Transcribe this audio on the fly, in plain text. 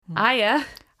Hiya.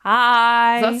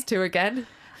 Hi. It's us two again.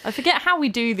 I forget how we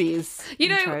do these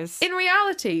intros. In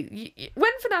reality,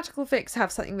 when Fanatical Fix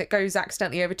have something that goes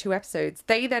accidentally over 2 episodes,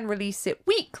 they then release it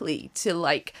weekly to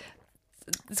like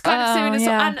it's kind of soon as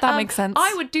yeah, that makes sense.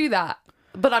 I would do that,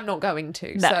 but I'm not going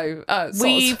to. No. So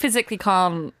we physically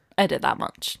can't edit that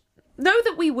much. know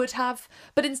that we would have,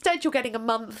 but instead you're getting a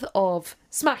month of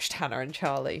Smashed Hannah and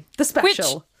Charlie, the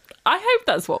special. Which I hope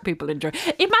that's what people enjoy.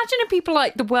 Imagine if people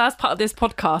like the worst part of this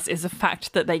podcast is the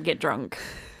fact that they get drunk.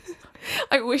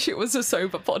 I wish it was a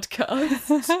sober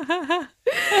podcast.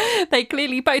 They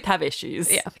clearly both have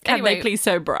issues. Yeah. Can Anyway, they please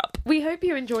sober up? We hope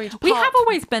you enjoyed. We have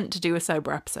always meant to do a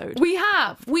sober episode. We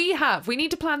have. We need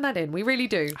to plan that in. We really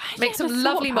do. Make some never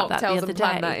lovely thought about that the mocktails other and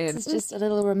plan day. that in. This is just a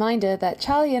little reminder that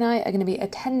Charlie and I are going to be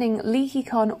attending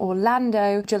LeakyCon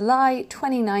Orlando, July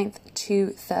 29th to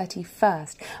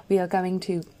 31st. We are going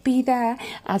to be there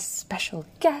as special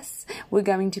guests. We're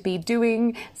going to be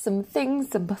doing some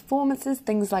things, some performances,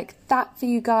 things like that for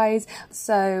you guys.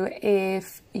 So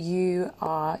if you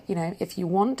are, if you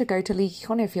want to go to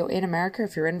LeakyCon, if you're in America,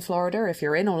 if you're in Florida, if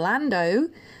you're in Orlando,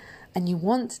 and you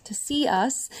want to see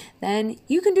us, then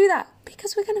you can do that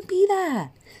because we're going to be there.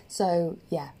 So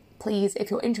yeah, please, if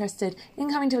you're interested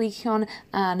in coming to LeakyCon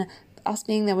and us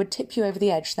being there would tip you over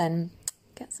the edge, then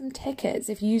get some tickets.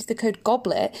 If you use the code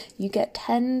GOBLET, you get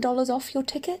 $10 off your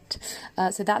ticket.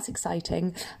 So that's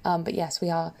exciting. But yes, we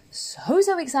are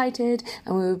so excited,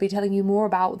 and we will be telling you more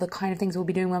about the kind of things we'll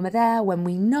be doing when we're there, when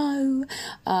we know.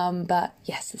 But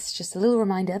yes, it's just a little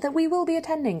reminder that we will be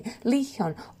attending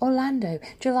LeakyCon Orlando,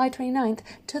 July 29th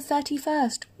to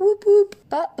 31st. Whoop whoop.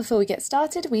 But before we get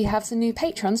started, we have some new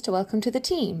patrons to welcome to the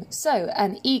team. So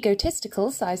an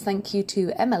egotistical size thank you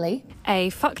to Emily.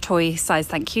 A fuck toy size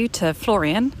thank you to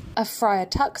Florian. A Friar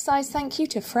Tuck size thank you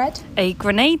to Fred. A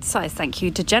grenade size thank you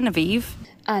to Genevieve.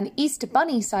 An Easter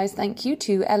Bunny size thank you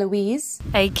to Eloise.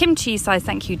 A kimchi size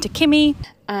thank you to Kimmy.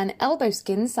 An Elbow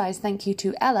Skin size thank you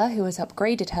to Ella, who has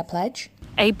upgraded her pledge.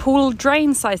 A pool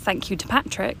drain size thank you to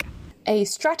Patrick. A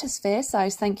Stratosphere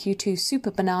size thank you to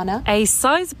Super Banana. A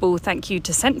sizable thank you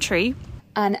to Sentry.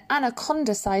 An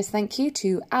Anaconda size thank you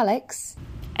to Alex.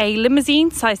 A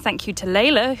limousine size thank you to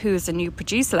Layla, who is a new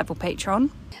producer level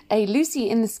patron. A Lucy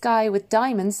in the Sky with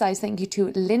Diamonds size thank you to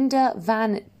Linda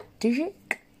Van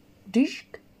Dijk?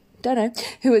 Don't know,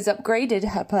 who has upgraded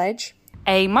her pledge.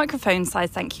 A microphone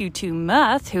size thank you to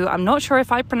Mirth, who I'm not sure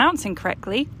if I'm pronouncing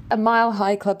correctly. A Mile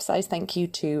High Club size thank you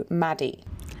to Maddie.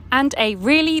 And a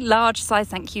really large size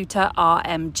thank you to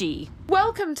RMG.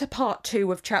 Welcome to part 2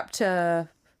 of chapter...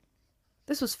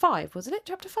 This was 5, wasn't it?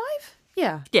 Chapter 5?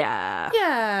 Yeah. Yeah.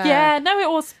 Yeah. Yeah, no, it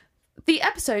was. The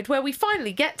episode where we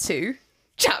finally get to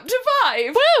chapter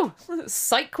 5. Woo!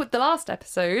 Psych with the last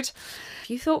episode. If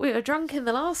you thought we were drunk in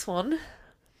the last one,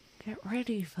 get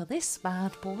ready for this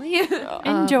bad boy.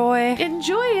 Enjoy.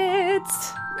 Enjoy it.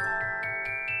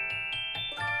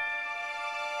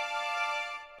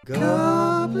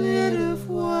 Goblet of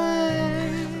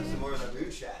wine. Some more of that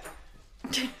moonshine.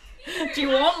 Do you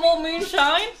want more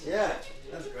moonshine? Yeah,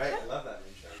 that's great. I love that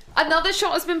moonshine. Another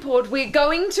shot has been poured. We're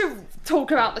going to talk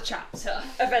about the chapter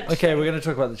eventually. Okay, we're going to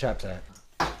talk about the chapter.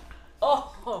 Oh.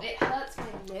 It hurts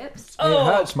my lips. It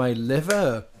hurts my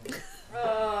liver.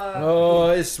 Oh,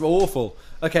 it's awful.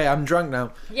 Okay, I'm drunk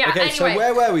now. Yeah, okay, so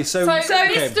anyway. where were we? So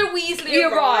okay. Mr.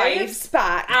 Weasley arrives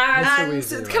back, and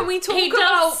Weasley can we talk He about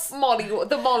does- Molly?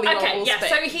 The Molly Okay, yeah, bit?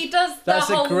 so he does the That's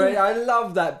whole... a great. I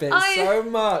love that bit so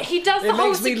much. He does the It whole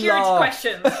makes me security laugh.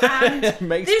 questions, and It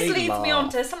makes this me leads me laugh. on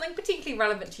to something particularly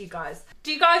relevant to you guys.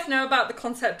 Do you guys know about the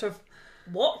concept of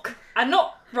wok? And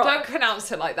not rock. Don't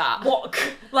pronounce it like that. Wok.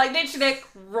 Like literally like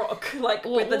rock, like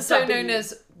with the Also W. known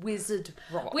as Wizard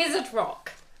Rock. Wizard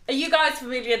Rock. Are you guys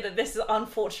familiar that this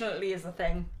unfortunately is a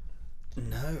thing?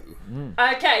 No.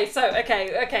 Okay, so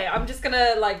okay, I'm just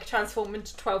gonna like transform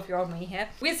into 12-year-old me here.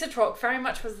 Wizard Rock very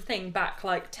much was a thing back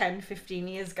like 10, 15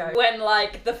 years ago when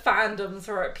like the fandoms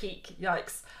were at peak,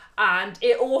 yikes. And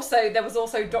there was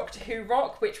also Doctor Who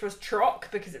Rock, which was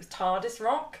Trock because it was TARDIS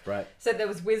Rock. Right. So there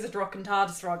was Wizard Rock and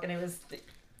TARDIS Rock, and it was.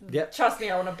 Yep. Trust me,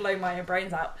 I want to blow my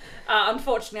brains out.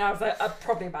 Unfortunately, I was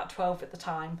probably about 12 at the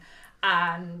time,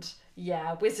 and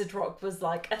yeah, Wizard Rock was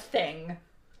like a thing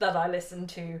that I listened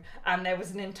to, and there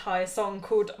was an entire song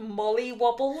called Molly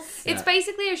Wobbles. It's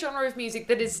basically a genre of music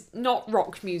that is not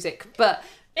rock music, but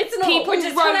It's not, people which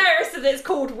is wrote- hilarious that it's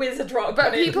called Wizard Rock,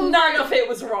 But but people none wrote- of it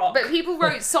was rock. but people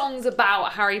wrote songs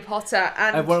about Harry Potter,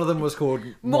 and And one of them was called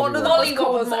One of the Molly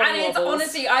called Wobbles, Molly and it's Wobbles.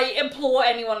 honestly, I implore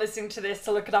anyone listening to this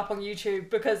to look it up on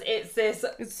YouTube because it's this.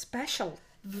 it's special.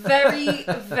 very,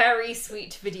 very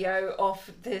sweet video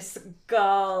of this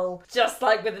girl just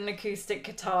like with an acoustic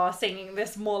guitar singing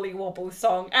this Molly Wobble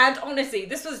song. And honestly,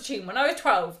 this was a tune. When I was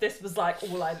 12, this was like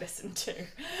all I listened to.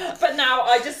 But now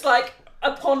I just like,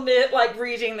 upon it, like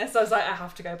reading this, I was like, I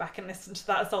have to go back and listen to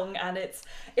that song. And it's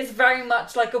very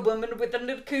much like a woman with an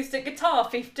acoustic guitar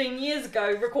 15 years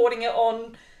ago recording it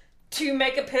on 2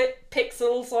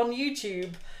 megapixels on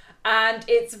YouTube. And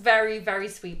it's very, very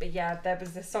sweet. But yeah, there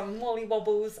was this song Molly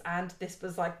Wobbles, and this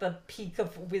was like the peak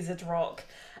of wizard rock.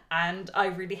 And I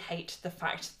really hate the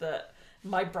fact that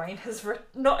my brain has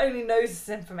not only knows this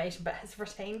information, but has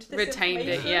retained this Retained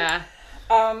information. it, yeah.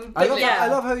 I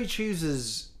love how he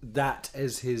chooses that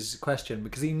as his question,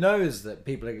 because he knows that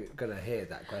people are going to hear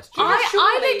that question.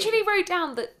 I literally wrote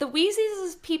down that the Weasleys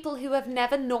is people who have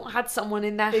never not had someone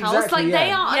in their house. Exactly, Like, yeah.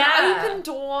 they are Yeah. an open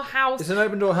door house. It's an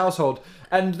open door household.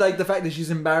 And like the fact that she's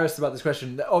embarrassed about this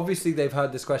question, obviously they've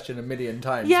heard this question a million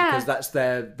times, Yeah. because that's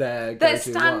their Their go-to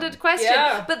standard one. question.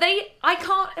 Yeah. But I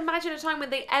can't imagine a time when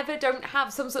they ever don't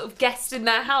have some sort of guest in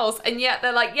their house, and yet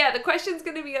they're like, yeah, the question's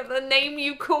going to be the name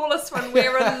you call us when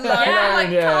we're alone. Yeah. Like,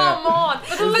 Yeah. come on.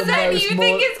 It's But the then most you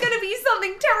think it's going to be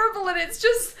something terrible, and it's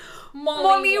just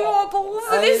Molly Wobbles,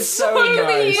 and And it's so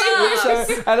nice. cute.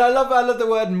 It's so- and I love the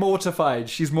word mortified.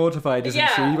 She's mortified, isn't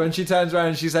Yeah. she? When she turns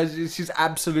around, she says she's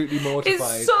absolutely mortified.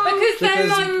 It's so Because they're because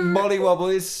like- Molly Wobble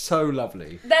is so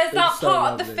lovely. There's that It's so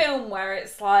part of lovely. the film where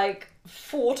it's like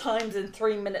 4 times in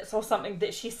 3 minutes or something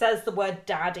that she says the word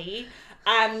daddy,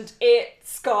 and it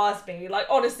scars me. Like,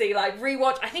 honestly, like,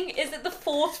 rewatch. I think, is it the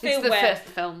 4th film It's the where... 5th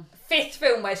film. 5th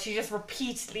film where she just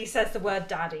repeatedly says the word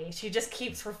daddy. She just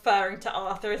keeps referring to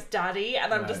Arthur as daddy,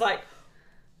 and I'm just like,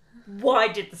 why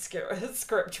did the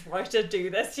script writer do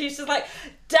this? She's just like,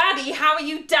 daddy, how are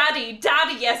you, daddy?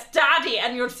 Daddy, yes, daddy.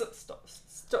 And you're just like,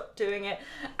 stop doing it.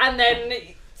 And then,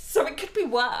 so it could be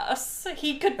worse.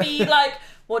 He could be like,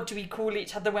 what do we call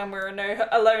each other when we're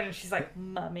alone? And she's like,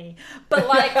 mummy. But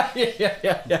like,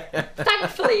 yeah.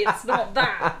 thankfully it's not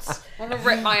that. I want to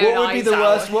rip my own What would be eyes the out.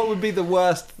 worst? What would be the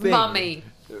worst thing? Mummy.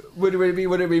 Would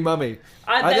it be mummy?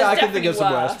 There's I can think of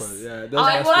some definitely worse worse. ones. Yeah, there's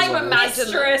I worse would ones. imagine-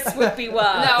 Mistress would be worse.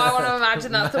 No, I want to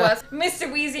imagine that's the worst. Mr.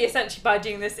 Weasley, essentially, by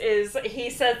doing this, he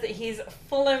says that he's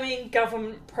following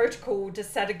government protocol to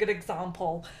set a good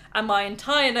example. And my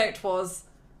entire note was,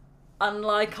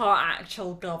 unlike our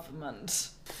actual government.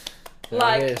 There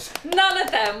Like, it is. none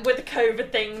of them with the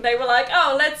COVID thing, they were like,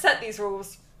 oh, let's set these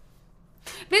rules.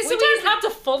 Mr. We don't have to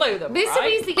follow them, Mr.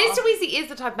 right? Mr. Weasley is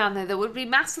the type of man, though, that would be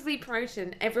massively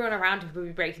promoting everyone around him would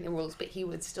be breaking the rules, but he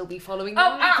would still be following them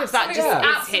Oh, because that just absolutely,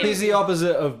 is absolutely. him. He's the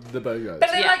opposite of the Bogos. But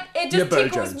then, Yeah. like, it just Your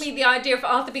tickles Bojos. me the idea of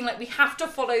Arthur being like, we have to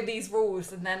follow these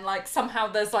rules, and then, like, somehow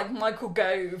there's, like, Michael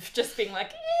Gove just being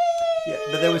like, Yeah,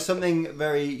 but there was something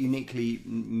very uniquely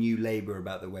New Labour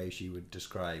about the way she would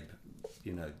describe, I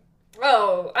mean,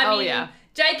 Oh, mean, yeah.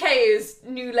 JK is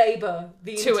New Labour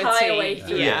the To a entire T. way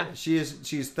through. Yeah.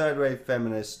 she's third wave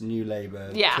feminist, New Labour.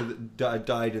 Yeah.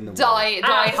 Died in the war. Die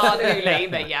hard New Absolutely.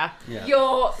 Labour, yeah. Yeah.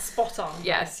 You're spot on.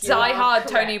 Yes, You die are hard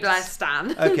correct. Tony Blair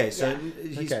stan. Okay, so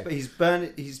Okay.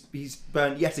 he's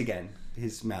burnt yet again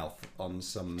his mouth on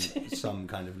some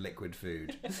kind of liquid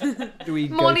food. Do we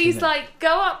go Molly's to like,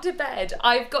 go up to bed.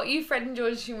 I've got you Fred and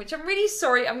George's room, which I'm really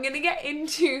sorry. I'm going to get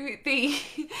into the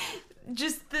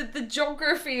just the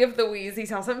geography of the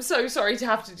Weasley's house. I'm so sorry to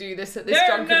have to do this at this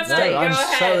drunken No, stage. go I'm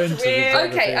ahead. so into the We're-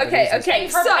 geography Okay, of the okay, Weasleys. okay.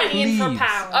 For a So, penny and for a Please.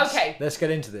 pound. okay, Let's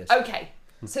get into this. okay.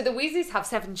 So the Weasleys have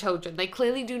 7 children. They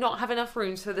clearly do not have enough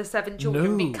rooms for the 7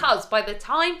 children No. because by the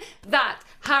time that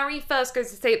Harry first goes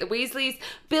to stay at the Weasleys,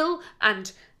 Bill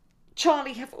and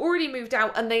Charlie have already moved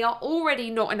out and they are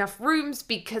already not enough rooms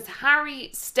because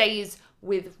Harry stays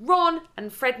with Ron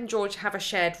and Fred and George have a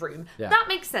shared room. Yeah. That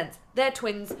makes sense. They're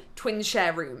twins. Twins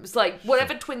share rooms. Like,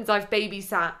 whatever twins I've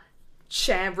babysat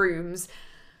share rooms.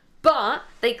 But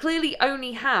they clearly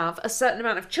only have a certain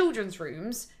amount of children's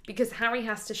rooms because Harry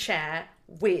has to share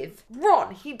with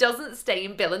Ron. He doesn't stay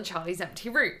in Bill and Charlie's empty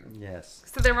room. Yes.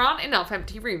 So there aren't enough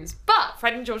empty rooms. But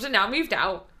Fred and George are now moved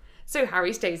out. So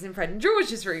Harry stays in Fred and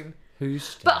George's room.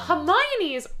 Who's But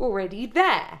Hermione is already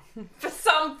there. For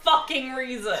some fucking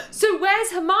reason. So where's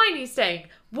Hermione staying?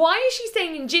 Why is she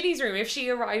staying in Ginny's room if she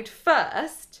arrived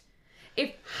first?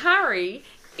 If Harry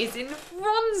is in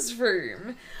Ron's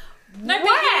room? No, but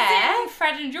Where? he's in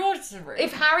Fred and George's room.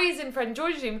 If Harry is in Fred and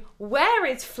George's room, where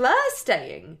is Fleur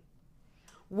staying?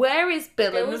 Where is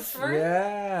Bill and Bill's room?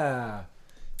 Yeah.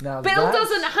 Now Bill that's-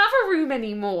 doesn't have a room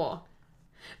anymore.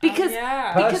 Because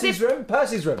yeah. because Percy's if room.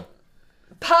 Percy's room.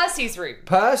 Percy's room.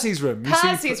 Percy's room. You see-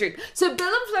 Percy's room. So Bill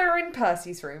and Fleur are in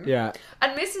Percy's room. Yeah.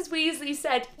 And Mrs. Weasley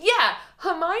said, yeah,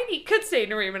 Hermione could stay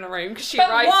in a room because she But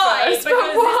arrived why? first. But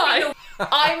Because why?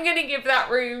 I'm going to give that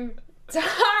room to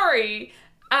Harry,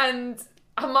 and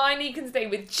Hermione can stay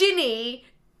with Ginny,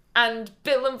 and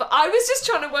Bill and... I was just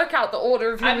trying to work out the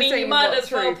order of who I was mean, staying you in might what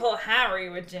as well room. put Harry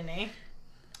with Ginny.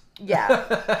 Yeah.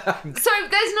 So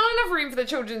there's not enough room for the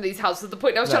children in these houses. The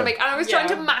point I was trying to make, and I was trying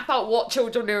to map out what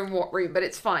children are in what room, but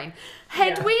it's fine.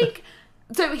 Hedwig.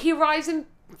 So he arrives in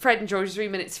Fred and George's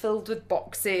room, and it's filled with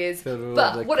boxes. Filled with all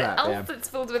But the what crap, else yeah. it's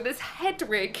filled with is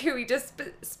Hedwig, who he just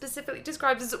specifically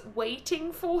describes as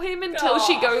waiting for him until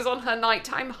she goes on her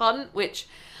nighttime hunt, which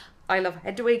I love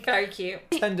Hedwig. Very cute.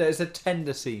 It's a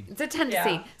tender scene. It's a tender Yeah.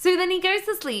 scene. So then he goes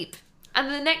to sleep,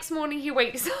 and the next morning he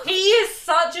wakes up. He is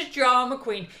such a drama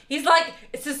queen. He's like,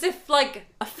 it's as if like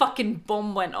a fucking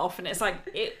bomb went off, and it's like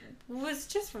it was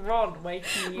just Ron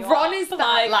waking you up. Ron is that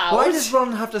like, loud. Why does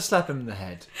Ron have to slap him in the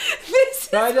head? This is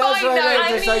Right, that's my right, note.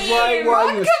 that's like, why Ron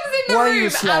you- comes in the why room you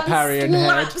slap and Harry in the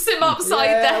head? slaps him upside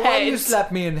Yeah, the why head. you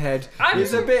slap me in the head? I'm-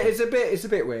 It's a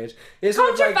bit weird. It's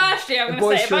sort of like Controversially, I'm a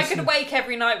going to say, if I boisterous- could wake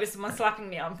every night with someone slapping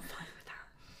me, I'm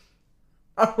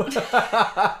fine with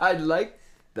that. I like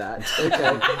that.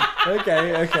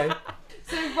 Okay.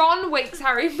 So Ron wakes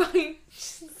Harry by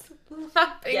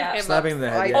slapping Yeah. him Slapping him in the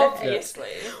head, upside yeah. the Obviously.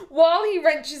 while he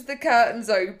wrenches the curtains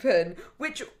open.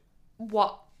 Which,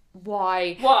 what?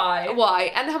 Why?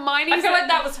 Why? And Hermione. I feel like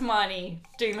that was Hermione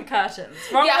doing the curtains.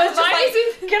 Ron Yeah, was just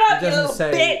Hermione's- like, get up, It you little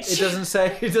doesn't say.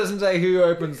 bitch. It doesn't say who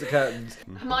opens the curtains.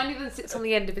 Hermione then sits on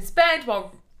the end of his bed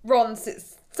while Ron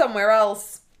sits somewhere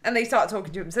else, and they start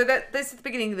talking to him. So this is the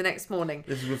beginning of the next morning.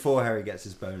 This is before Harry gets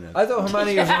his boner. I thought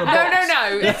Hermione was on a box.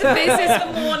 No. This is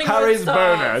the morning Harry's with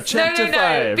stars. boner. Chapter no,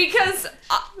 5. because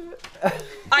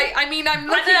I mean I'm And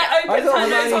looking then at. it opens I thought her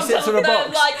nose Hermione on sits top on a of the, box.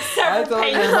 like I several thought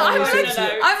pages of Hermione her sits-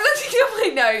 nose. I'm looking at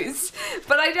my notes,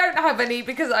 but I don't have any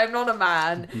because I'm not a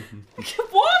man.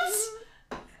 What?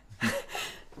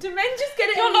 Do men just get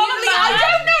it You're not a immediately? man?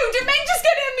 I don't know. Do men just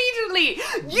get it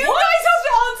immediately? You guys have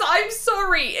to answer. I'm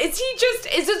sorry.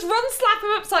 Does Ron slap him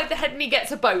upside the head and he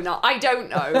gets a boner? I don't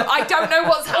know. I don't know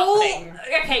what's happening.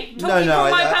 Okay, talking No,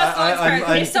 from my I- personal experience,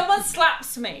 I'm- if someone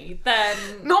slaps me, then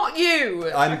Not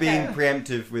you. I'm being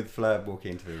preemptive with Fleur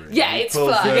walking into the room. Yeah, He it's pulls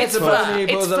Fleur. the- It's pulls- Fleur. He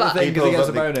pulls It's up the Fleur. thing because he He gets pulls a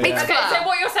up the- boner. It's yeah. okay. So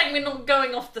what you're saying, we're not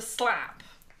going off the slap,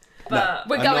 but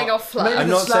We're I'm going not- off Fleur. Maybe I'm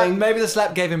the not slap, saying- maybe the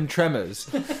slap gave him tremors.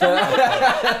 the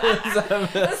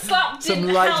slap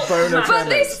didn't light help. boner Matt. But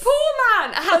this poor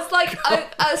man has like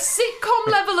a sitcom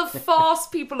level of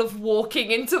fast people of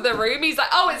walking into the room. He's like,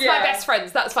 oh, it's my Yeah. best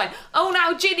friends. That's fine. Oh,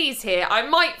 now Ginny's here. I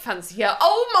might fancy her.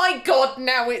 Oh my God,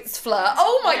 now it's Fleur.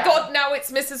 Oh my Yeah. God, now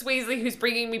it's Mrs. Weasley who's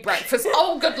bringing me breakfast.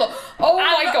 Oh, good Lord. Oh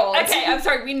my And- God. Okay, I'm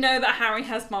sorry. We know that Harry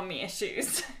has mummy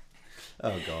issues.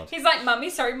 Oh god. He's like,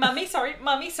 mummy, sorry, mummy,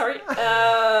 sorry.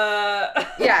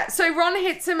 Yeah, so Ron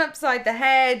hits him upside the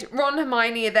head. Ron and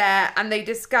Hermione are there and they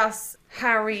discuss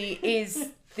Harry is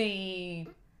the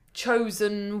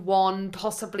chosen one,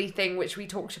 possibly thing, which we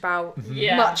talked about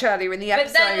Yeah. much earlier in the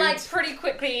episode. But then, like, pretty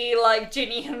quickly, like,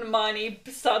 Ginny and Hermione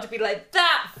start to be like,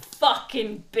 that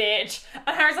fucking bitch.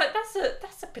 And Harry's like,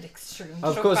 that's a bit extreme. to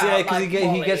Of talk course, about, yeah, because like, he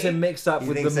Molly. gets him mixed up He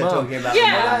with thinks the they're mum. talking about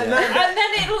Yeah, the mum, and then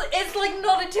it's like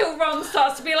not until Ron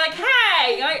starts to be like,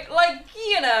 hey, like,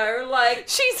 you know, like,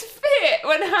 she's fit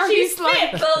when Harry's she's like...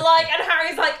 fit, but like, and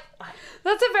Harry's like,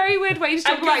 That's a very weird way to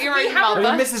talk And about your we own have- I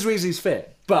mother. mean, Mrs. Weasley's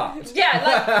fit, but yeah,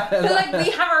 like, but like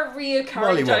we have a reoccurring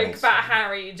Molly joke wobbles. about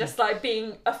Harry just like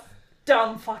being a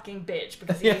dumb fucking bitch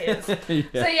because he is. So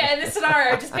yeah, in this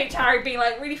scenario, I just picture Harry being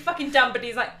like really fucking dumb, but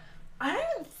he's like, I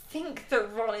don't think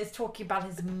that Ron is talking about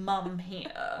his mum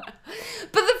here.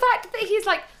 But the fact that he's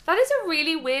like, that is a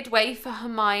really weird way for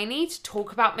Hermione to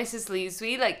talk about Mrs.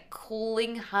 Weasley, like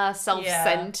calling her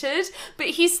self-centered. But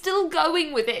he's still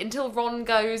going with it until Ron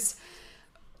goes,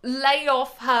 lay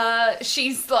off her.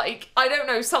 She's like, I don't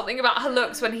know, something about her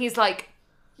looks when he's like,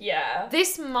 Yeah.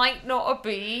 this might not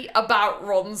be about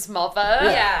Ron's mother.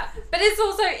 Yeah, but it's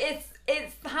also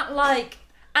it's that like,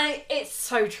 and it's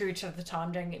so true to the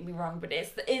time. Don't get me wrong, but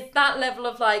it's that level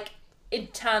of like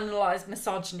internalized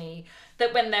misogyny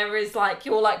that when there is like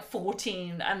you're like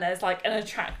 14 and there's like an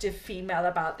attractive female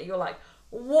about that, you're like,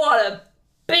 what a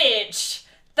bitch,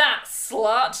 that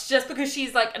slut, just because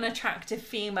she's like an attractive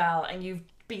female and you've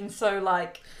been so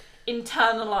like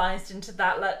internalized into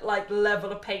that like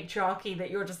level of patriarchy that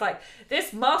you're just like,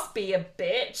 this must be a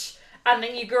bitch. and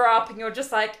then you grow up and you're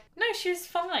just like, no, she was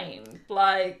fine.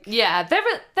 Like, Yeah, there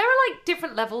are like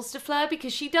different levels to Fleur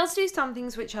because she does do some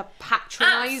things which are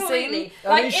patronising. absolutely. I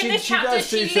Like, mean, in this she chapter, does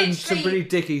do some pretty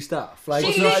dicky stuff. Like,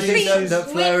 She So I think literally that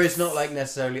Fleur whips- is not like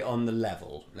necessarily on the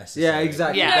level necessarily. Yeah,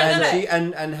 exactly. Yeah. No. She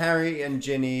and Harry and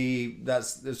Ginny,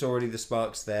 there's already the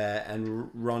sparks there, and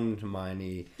Ron and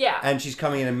Hermione. Yeah. And she's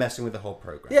coming in and messing with the whole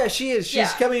program. yeah, she is. She's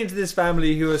Yeah. coming into this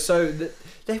family who are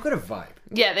they've got a vibe.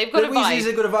 Yeah, they've got The a Weasleys vibe.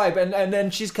 have got a vibe, and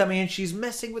then she's coming in, she's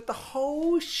messing with the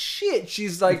whole shit.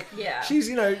 She's like, Yeah. she's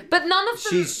But none of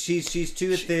them. She's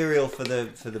too ethereal for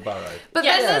the burrow. But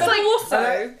Yeah, then there's but like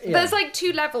also, there's like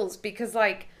two levels because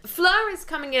like Fleur is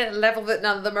coming in at a level that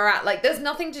none of them are at. Like there's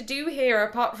nothing to do here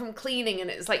apart from cleaning, and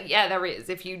it's like yeah, there is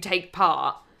if you take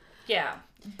part. yeah.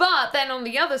 But then on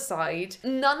the other side,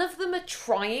 none of them are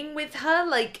trying with her.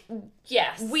 Like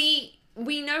Yes.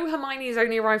 we know Hermione has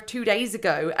only arrived 2 days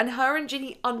ago, and her and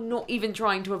Ginny are not even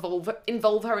trying to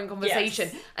involve her in conversation.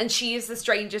 Yes. And she is the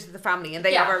stranger to the family, and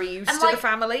they Yeah. are very used And, to like, the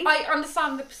family. I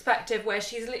understand the perspective where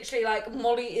she's literally like,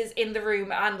 Molly is in the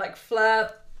room and like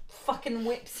Fleur fucking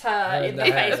whips her in the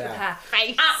the face hair, with yeah. her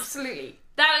face. Absolutely.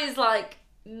 That is like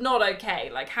not okay.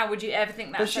 Like, how would you ever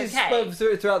think But that's she's okay?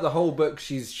 throughout the whole book,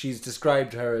 she's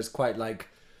described her as quite like,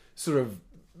 sort of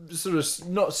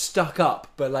not stuck up,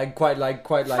 but like quite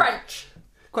French.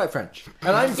 quite French.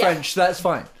 And I'm French, so that's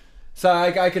fine. So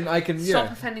I can you Stop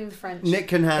know, offending the French. Nick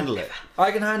can handle it.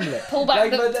 I can handle it. Pull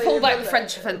back the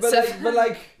French offensive.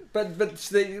 But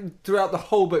throughout the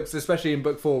whole books, especially in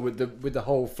book 4 with the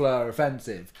whole Fleur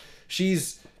offensive,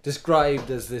 she's described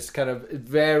as this kind of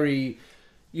very,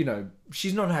 you know,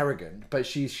 she's not arrogant, but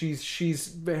she's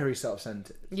very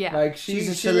self-centered. Yeah. like She's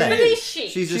a she celeb. But is she?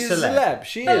 She's a She's a celeb. celeb.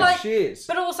 She But is. like, She is.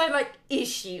 But also, like, is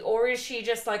she? Or is she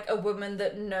just like a woman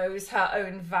that knows her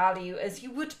own value as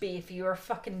you would be if you were a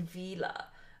fucking Vila?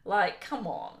 Like, come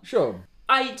on. Sure.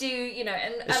 I do, you know,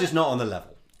 and It's just not on the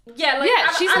level. yeah, like, Yeah,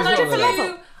 and, she's and on a I different do,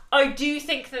 level. I do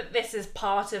think that this is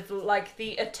part of like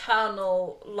the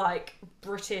eternal like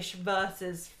British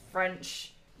versus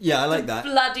French Yeah, I like that.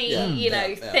 bloody,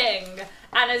 Yeah. thing.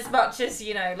 And as much as,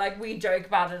 like we joke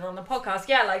about it on the podcast,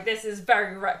 yeah, like this is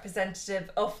very representative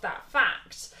of that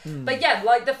fact. But yeah,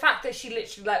 like the fact that she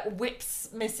literally like whips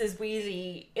Mrs.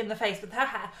 Weasley in the face with her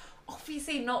hair,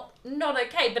 obviously not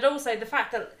okay. But also the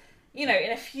fact that, in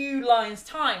a few lines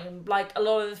time, like a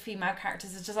lot of the female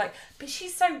characters are just like, but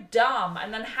she's so dumb.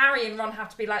 And then Harry and Ron have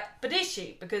to be like, but is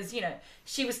she? Because,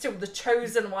 she was still the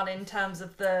chosen one in terms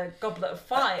of the Goblet of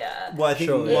Fire. Well, I think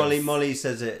Sure, Molly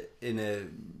says it in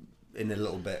a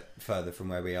little bit further from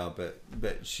where we are,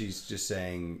 but she's just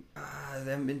saying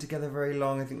they haven't been together very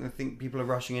long. I think people are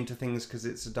rushing into things because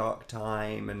it's a dark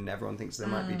time and everyone thinks they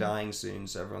might be dying soon.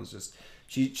 So everyone's just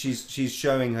she's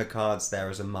showing her cards there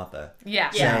as a mother, Yeah.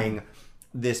 saying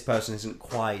this person isn't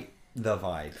quite the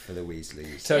vibe for the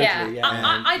Weasleys. Totally. Yeah. Yeah.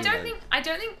 I And,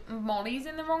 don't think Molly's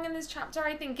in the wrong in this chapter.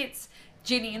 I think it's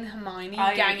Ginny and Hermione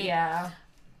Oh, ganging. yeah.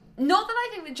 Not that I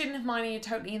think that Ginny and Hermione are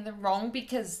totally in the wrong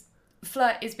because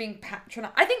Fleur is being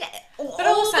patronised. I think all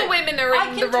also, the women are I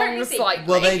in can the wrong totally see- slightly.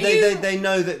 Well, they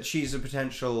know that she's a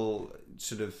potential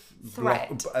sort of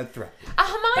Threat. a threat.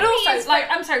 Hermione But also, is like,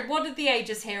 I'm sorry, what are the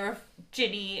ages here of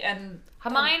Ginny and...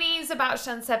 Hermione's about to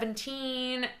turn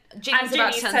 17. Ginny's And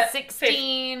about to Ginny's turn to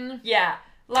 16. Yeah.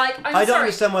 Like, I'm I don't sorry.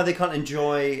 understand why they can't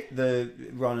enjoy the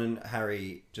Ron and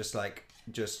Harry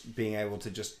just being able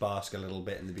to just bask a little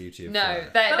bit in the beauty of No, Fleur.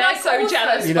 they're But, like, so also-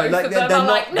 jealous. Like Both of them are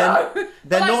like, no. they're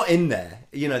But, like- not in there.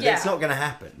 Yeah. That's not going to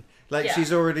happen. Like Yeah.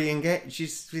 she's already engaged.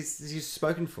 She's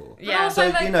spoken for. Yeah. also,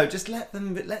 So like- just let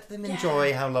them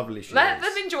enjoy how lovely she Let is.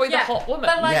 them enjoy the hot woman.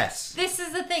 But like, Yes. this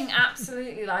is the thing.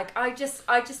 Absolutely. Like, I just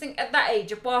think at that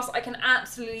age, whilst I can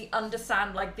absolutely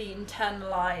understand like the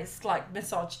internalized like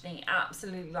misogyny,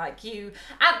 absolutely, like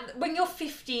when you're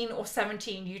 15 or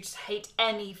 17, you just hate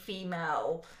any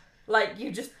female. Like,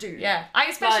 you just do. Yeah, I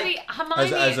especially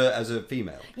Hermione. as a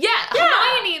female. Yeah,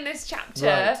 Hermione in this chapter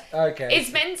Right, okay.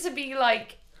 is meant to be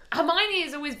like Hermione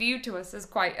is always viewed to us as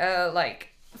quite a like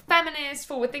feminist,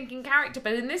 forward-thinking character,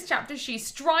 but in this chapter she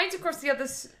strides across the other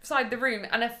side of the room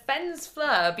and offends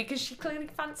Fleur because she clearly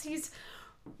fancies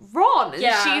Ron, and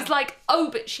Yeah. she's like,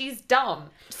 oh, but she's dumb.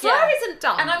 Fleur Yeah. isn't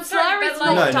dumb. And I'm Fleur sorry, is but,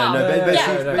 not like- dumb. But Yeah,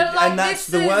 she's- but, like, and that's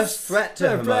this the worst is- threat to No,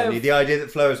 Hermione. but- The idea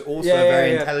that Flo is also Yeah, a very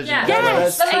yeah, yeah. intelligent. Yeah. girl.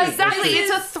 Yes, But, like, exactly. this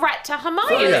It's is- a threat to Fleur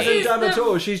Hermione. This isn't is dumb at the-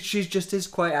 all. She's just is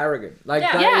quite arrogant. Like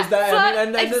Yeah. that Yeah, is that. Fleur- I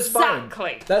mean, and that's fine.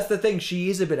 exactly. That's the thing. She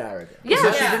is a bit arrogant. Yeah.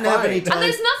 So she Yeah. didn't have any Fine. time. And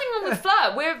there's nothing wrong with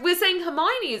Fleur. We're saying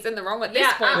Hermione is in the wrong at this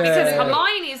Yeah, point absolutely. because Yeah.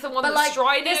 Hermione is the one But that's like,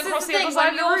 striding this across is the the other thing, side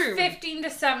when of the you're room. 15 to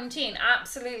 17,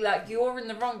 absolutely, like, you're in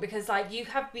the wrong because, like, you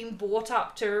have been brought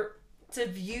up to to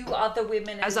view other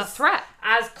women As a threat.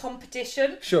 as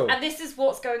competition. Sure. And this is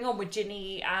what's going on with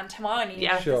Ginny and Hermione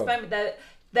Yeah. at Sure. this moment.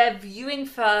 They're viewing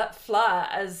Fleur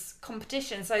as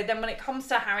competition. So then when it comes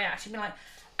to Harry actually being like,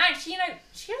 actually,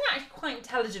 she is actually quite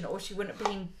intelligent, or she wouldn't have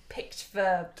been picked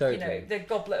for, Totally. the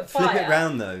Goblet of Fire. Flip it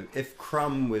round though. If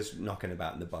Crumb was knocking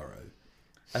about in the burrow,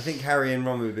 I think Harry and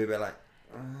Ron would be a bit like,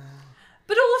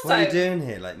 But also, "What are you doing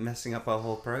here? Like messing up our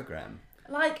whole program."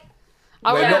 like,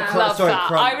 I would Wait, have not Crumb, loved sorry, that.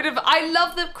 Crumb. I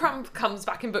love that Crumb comes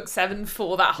back in book 7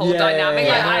 for that whole Yeah, dynamic.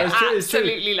 yeah, Like, no, I it's true, it's true.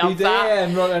 absolutely He love did, that.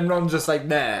 yeah, and Ron's just like,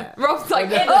 nah. Rob's like,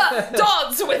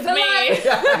 dance with but me. like,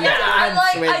 yeah, and Dance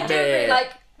like, with I do agree, me.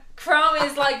 like, Crumb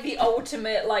is like the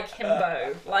ultimate, like,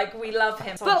 himbo. Like, we love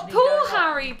him. But poor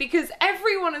Harry, because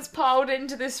everyone has piled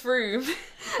into this room.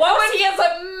 Whilst he has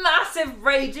a massive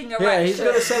raging erection. Yeah, he's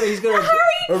got a semi. He's got a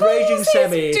Harry raging pulls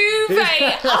semi. his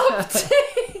duvet up to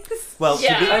his... Well,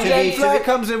 Yeah. And to then be, Fleur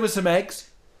comes in with some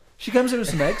eggs. She comes in with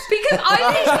some eggs. Because I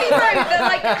literally wrote that,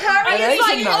 like, Harry And is eggs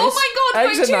like, are nice. oh my god,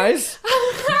 Eggs won't are you... nice.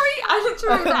 Harry, I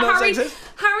literally wrote that. Nice eggs.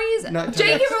 Harry's... Nighttime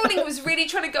J.K. eggs. Rowling was really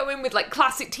trying to go in with, like,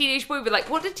 classic teenage boy, with,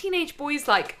 like, what do teenage boys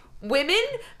like? Women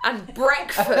and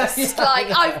breakfast.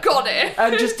 Like, I've got it.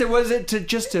 And just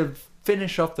to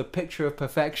finish off the picture of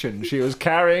perfection, she was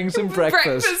carrying some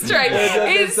breakfast. Breakfast tray.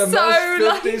 It's It's the so, most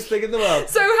like... 50s thing in the world.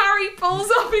 So Harry pulls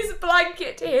up his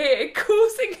blanket here,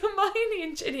 causing Hermione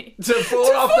and Ginny To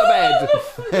fall off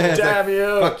the bed. Damn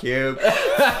you. fuck you.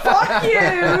 fuck you.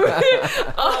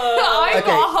 I Okay.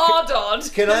 got hard on.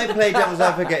 Can I play devil's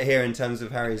advocate here in terms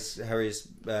of Harry's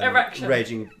Erection.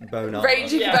 raging boner?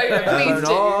 Raging Yeah. boner, please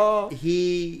do. Oh,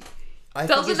 He I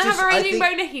think Doesn't it's have just- a I raging think-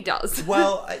 boner, he does.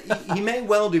 Well, he may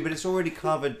well do, but it's already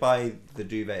covered by the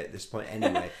duvet at this point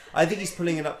anyway. I think he's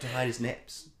pulling it up to hide his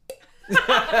nips. Because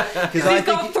I He's think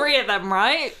got 3 of them,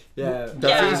 right? yeah.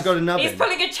 he's got a nubbin. He's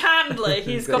pulling a Chandler.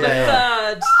 He's got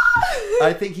Yeah, a third.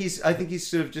 I think he's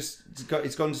sort of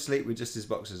he's gone to sleep with just his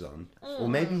boxers on, or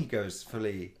maybe he goes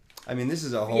fully. I mean, this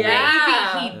is a whole.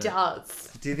 Yeah. Maybe he does.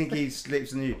 Do you think he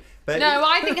sleeps in the? But No,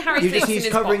 I think Harry sleeps in he's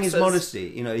his covering boxers. his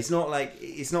modesty. You know, he's not got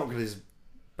his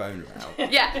boner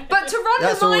out. Yeah, but to Ron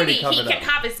That's Hermione, already he covered can up.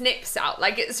 have his nips out.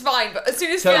 Like, it's fine. But as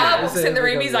soon as Totally. Fleur walks in the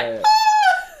room, he's like, Yeah. "Ah!"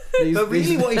 These- But really,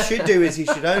 these- what he should do is he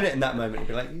should own it in that moment and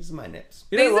be like, "These are my nips."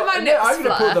 You know These are what? my nips, I'm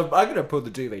Fleur. gonna pull the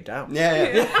duvet down. Yeah,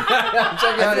 yeah. Trying to show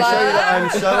you that I'm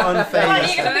so Like, you're gonna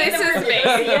unfazed. be in the This is room me.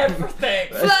 and see everything.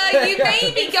 Fleur, you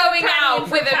may be going out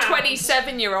with a pounds.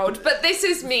 27-year-old, but this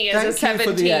is me as Thank a you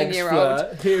for the eggs, 17-year-old.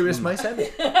 Fleur. Here is my semi.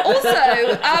 Also,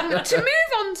 to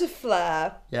move on to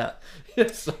Fleur, Yeah.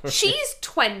 Sorry. she's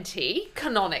 20,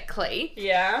 canonically,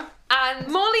 Yeah. and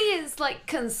Molly is, like,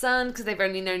 concerned because they've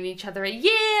only known each other a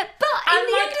year, but in And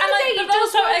the like, end of the day, but it does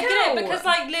also I work get it out. because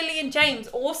like Lily and James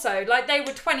also like they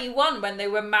were 21 when they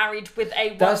were married with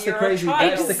a That's the 1-year-old crazy.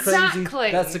 child. That's the crazy.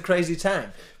 Exactly. That's the crazy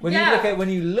time. When Yeah.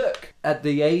 you look at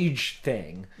the age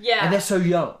thing, Yeah. and they're so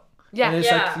young. Yeah. and it's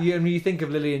Yeah. like you think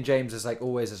of Lily and James as like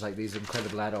always as like these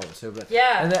incredible adults. Who,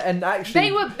 Yeah. and actually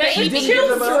They were she baby didn't give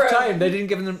them enough children. time. They didn't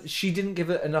give them. She didn't give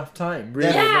it enough time.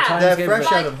 Really, They're, the time's they're given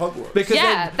fresh it. out of Hogwarts. Because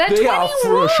Yeah, they they're are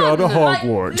 21. fresh out of Like,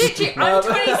 Hogwarts. literally, I'm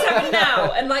 27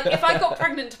 now, and like if I got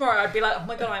pregnant tomorrow, I'd be like, oh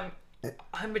my god,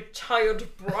 I'm a child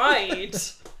bride.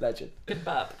 Legend. Good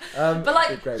burp. But But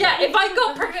like, yeah, if I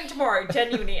got pregnant tomorrow,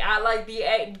 genuinely at like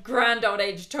the grand old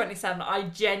age of 27, I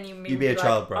genuinely You'd be would a like,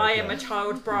 child bride, I am yeah. a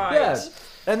child bride. Yeah.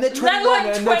 And they're They're 21,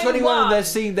 like and they're 21, 21.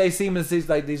 and they seem as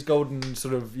these golden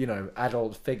sort of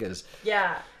adult figures,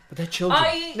 Yeah. but they're children.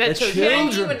 They're They're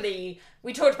children. Genuinely,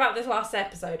 we talked about this last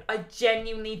episode. I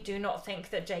genuinely do not think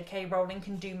that J.K. Rowling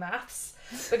can do maths.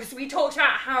 Because we talked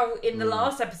about how in the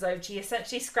last episode she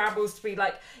essentially scrabbles to be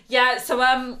like, yeah, so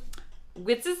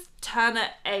wizards turn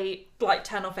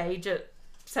off age at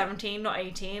 17, not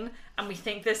 18, and we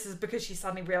think this is because she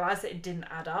suddenly realised that it didn't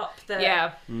add up. That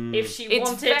Yeah. if she It's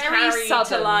wanted very Harry to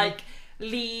sudden. like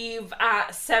leave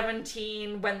at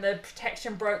 17 when the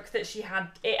protection broke, that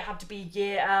it had to be a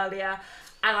year earlier.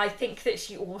 And I think that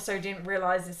she also didn't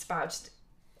realise this about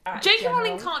J.K. general.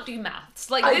 Rowling can't do maths.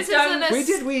 Like, I this is don't- an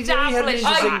We had an established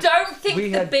interesting- I don't think We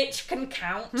the had- bitch can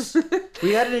count.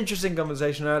 We had an interesting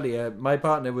conversation earlier. My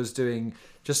partner was doing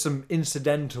just some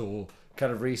incidental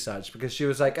kind of research because she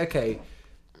was like, okay,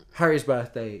 Harry's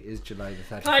birthday is July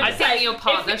the 31st. Can I just think say, your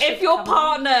partner if should your come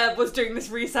partner was doing this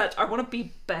research, I want to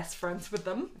be best friends with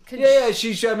them. Yeah,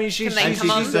 she's. I mean, she's. Can they and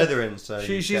come on? she's a Slytherin, so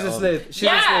She's get a on. slith. She's a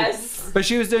Yes! slith. But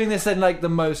she was doing this in like the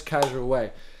most casual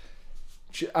way.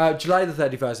 July the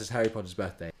 31st is Harry Potter's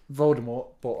birthday. Voldemort,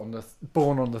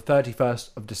 born on the 31st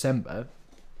of December,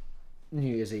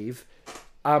 New Year's Eve.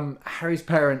 Harry's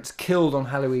parents killed on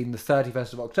Halloween the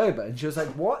 31st of October. And she was like,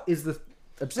 what is the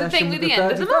obsession thing with the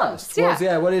end of the 31st. month, yeah.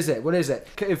 Yeah, what is it?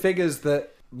 It figures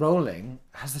that Rowling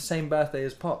has the same birthday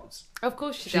as Potts. Of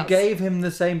course she She does. gave him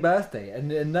the same birthday,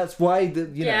 and that's why you know.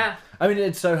 Yeah. I mean,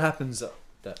 it so happens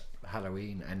that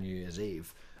Halloween and New Year's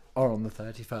Eve are on the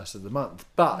 31st of the month,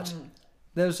 but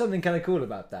there was something kind of cool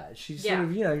about that. She sort Yeah.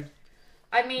 of, you know,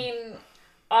 I mean,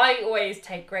 I always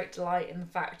take great delight in the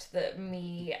fact that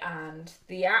me and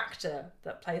the actor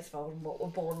that plays Voldemort were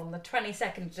born on the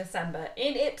 22nd of December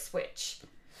in Ipswich,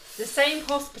 the same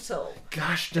hospital.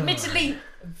 gosh darn. Admittedly,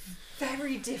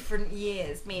 very different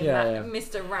years, me and Yeah, that yeah.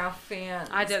 Mr. Ralph Fiennes.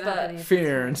 I don't know any of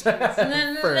Fearns. But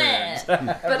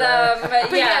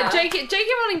yeah, J.K.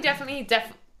 Rowling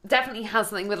definitely has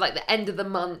something with like the end of the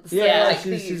month. Yeah, like,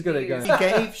 she's got it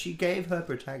going. She gave her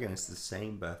protagonist the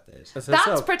same birthdays.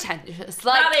 That's pretentious.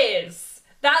 Like,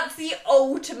 That's the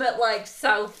ultimate like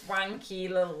self-ranky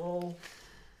little.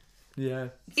 yeah.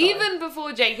 even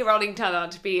before J.K. Rowling turned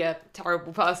out to be a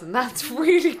terrible person, that's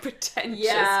really pretentious.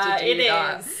 Yeah, to do it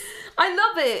that. is. I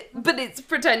love it, but it's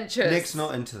pretentious. Nick's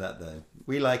not into that though.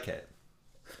 We like it.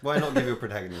 Why not give your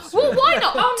protagonist? Well, why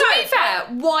not? Oh, To no. be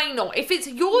fair, why not? If it's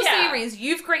your Yeah. series,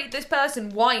 you've created this person,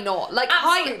 why not? Like,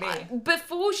 Absolutely.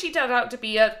 before she turned out to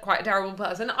be quite a terrible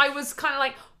person, I was kind of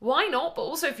like, why not? But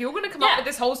also, if you're going to come Yeah. up with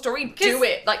this whole story, do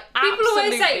it. Like, People absolutely.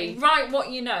 always say, write what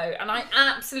you know, and I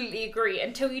absolutely agree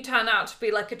until you turn out to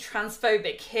be like a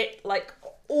transphobic like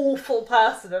awful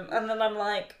person, and then I'm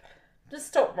like, just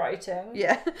stop writing.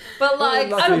 Yeah. But like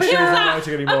luckily until she isn't that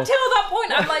writing anymore.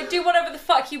 point, I'm like, do whatever the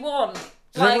fuck you want.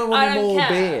 Does Like, anyone want I any don't more care.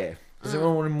 beer? Does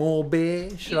anyone want any more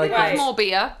beer? Should I Right. More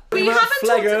beer. We about haven't,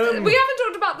 phlegm? we haven't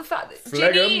talked about the fact that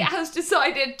Ginny Phlegm? has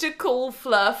decided to call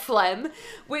Fleur Phlegm,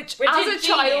 which as a is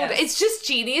child, genius. it's just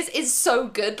genius. It's so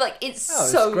good. Like, it's Oh,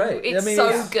 it's so great. It's I mean, so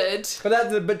it's-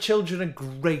 good. But children are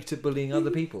great at bullying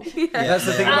other people. That's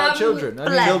the thing about children. I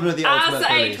mean, bless. Children are the ultimate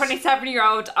As a bullies.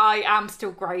 27-year-old, I am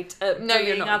still great at No, you're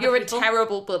bullying not. other You're people. a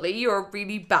terrible bully. You're a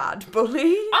really bad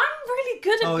bully. I'm really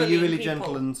good at Oh, bullying you're really people.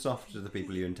 gentle and soft to the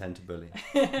people you intend to bully.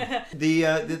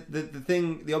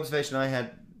 The observation I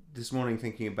had this morning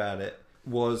thinking about it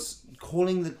was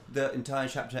calling the entire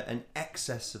chapter an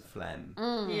excess of phlegm.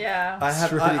 Yeah. I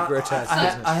have really grotesque,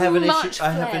 isn't it? I have an Too issue. much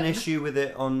I have an phlegm. issue with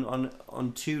it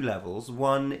on two levels.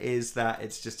 One is that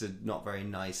it's just a not very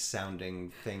nice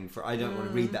sounding thing for. I don't want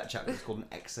to read that chapter. It's called an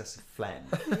excess of phlegm.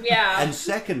 Yeah. And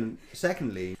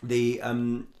secondly, the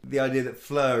idea that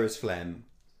Fleur is phlegm.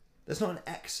 There's not an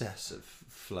excess of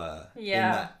Fleur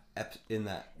Yeah. in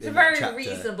that. It's a in very that chapter.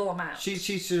 reasonable amount. She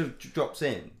sort of drops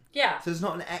in. Yeah. So there's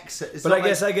not an excess. It's But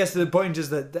not I guess the point is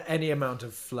that any amount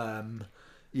of phlegm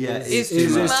yeah, is too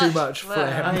too much much phlegm.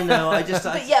 phlegm. I know. I just.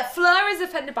 But yeah, Fleur is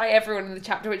offended by everyone in the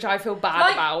chapter, which I feel bad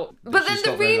Like- about. But then she's the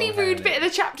got very really long hair rude in bit it. of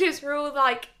the chapter is we're all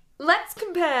like, let's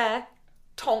compare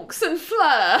Tonks and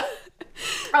Fleur.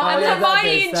 And yeah, that Hermione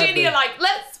bit, and that Ginny are bit. like,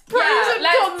 let's pros Yeah, and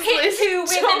let's cons pit list two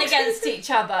women Tonks against each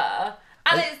other.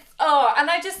 And it's and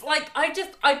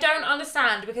I don't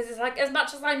understand because it's like as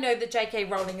much as I know that J.K.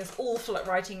 Rowling is awful at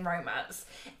writing romance,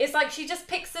 it's like she just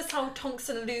picks this whole Tonks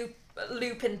and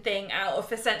Lupin thing out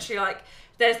of essentially like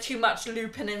there's too much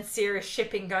Lupin and Sirius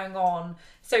shipping going on.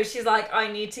 So she's like,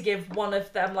 I need to give one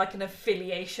of them like an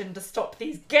affiliation to stop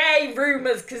these gay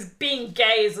rumours because being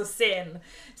gay is a sin.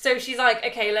 So she's like,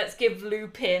 okay, let's give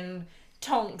Lupin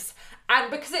Tonks.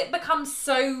 And because it becomes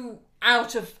so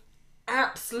out of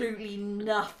absolutely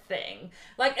nothing.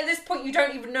 Like, at this point, you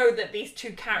don't even know that these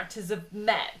two characters have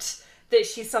met. That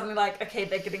she's suddenly like, okay,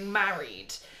 they're getting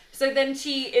married. So then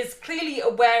she is clearly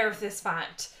aware of this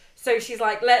fact. So she's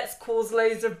like, let's cause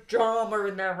loads of drama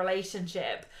in their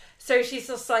relationship. So she's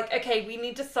just like, okay, we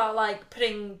need to start, like,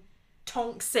 putting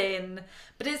Tonks in.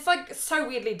 But it's, like, so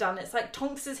weirdly done. It's like,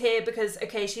 Tonks is here because,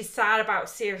 okay, she's sad about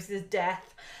Sirius's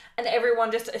death. And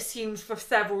everyone just assumes for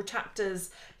several chapters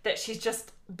that she's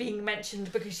just being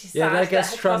mentioned because she's sad. Yeah, that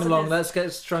gets her strung cousin along. is- That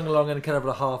gets strung along in kind of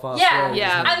a half-assed Yeah, way.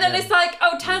 yeah. isn't it? And then it's like,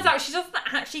 oh, turns out she doesn't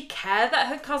actually care that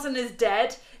her cousin is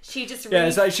dead. She just really Yeah,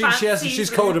 it's like fancies she's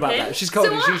cold about Lupin. that. She's cold.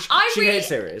 So she I she really- hates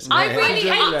Sirius. I Yeah. really She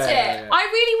hate hates it. it. I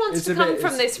really want It's to a come bit-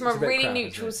 from it's- this from it's a a bit really crap,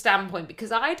 neutral isn't it? standpoint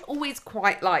because I'd always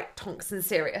quite liked Tonks and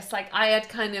Sirius. Like I had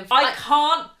kind of. I like,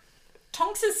 can't.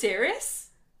 Tonks is serious?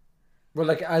 Well,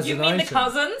 like as You an mean the item.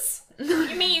 cousins?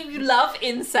 You mean you love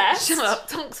incest? Shut up,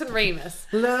 Tonks and Remus.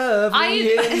 Love I-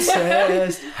 incest.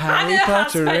 Harry Hannah has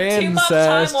Potter spent too much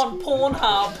time incest. on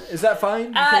Pornhub. Is that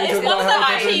fine? Can we It's talk one about of them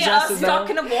Harry Potter actually incest now? stuck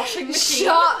in a washing machine.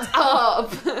 Shut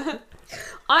up.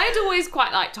 I'd always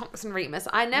quite liked Tonks and Remus.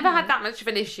 I never had that much of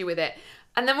an issue with it.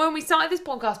 And then when we started this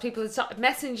podcast, people had started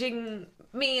messaging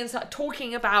me and started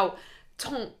talking about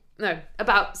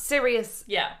about Sirius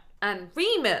Yeah. and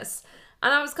Remus.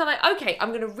 And I was kind of like, okay, I'm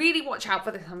going to really watch out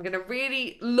for this. I'm going to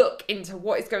really look into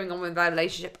what is going on with their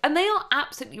relationship. And they are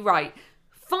absolutely right.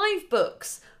 5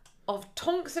 books of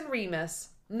Tonks and Remus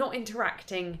not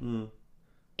interacting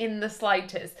in the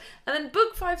slightest. And then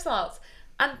book 5 starts,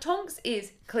 and Tonks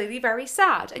is clearly very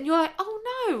sad. And you're like, oh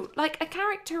no, like a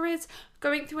character is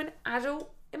going through an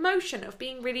adult emotion of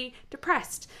being really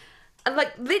depressed. And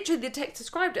like literally the text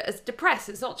described it as depressed.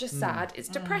 It's not just sad, it's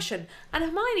depression. And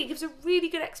Hermione gives a really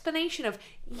good explanation of,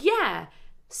 yeah,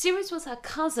 Sirius was her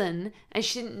cousin and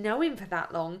she didn't know him for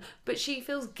that long, but she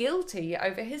feels guilty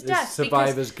over his death.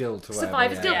 Survivor's guilt or whatever.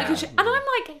 Survivor's guilt. Yeah. Because and I'm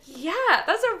like, yeah,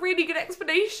 that's a really good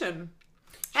explanation.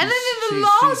 And then in the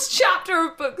she's- last chapter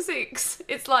of book 6,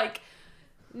 it's like,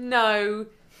 no.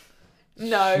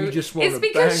 You just want it's to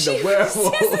because bang the she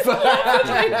werewolf.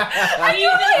 and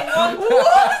you're like,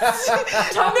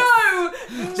 what?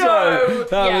 No.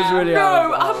 That was really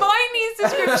No, hard. Hermione's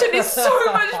description is so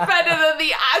much better than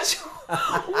the actual.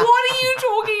 What are you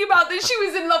talking about? That she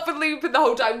was in love with Lupin the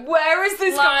whole time? Where is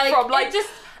this come from? Like,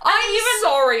 I'm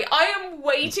sorry. I am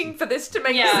waiting for this to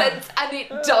make sense, and it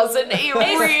doesn't. It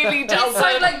really doesn't. It's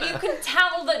so like you can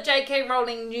tell that J.K.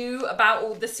 Rowling knew about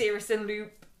all the Sirius and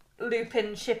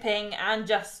Lupin shipping and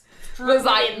just was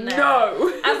like, in there.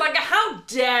 no. I was like, how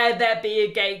dare there be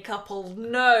a gay couple?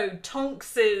 No,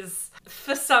 Tonks is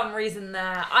for some reason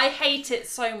there. I hate it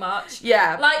so much.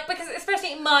 Yeah. Like, because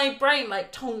especially in my brain,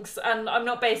 like Tonks, and I'm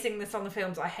not basing this on the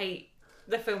films, I hate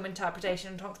the film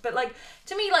interpretation of Tonks, but like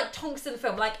to me, like Tonks in the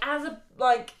film, like as a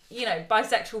like, you know,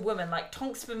 bisexual woman, like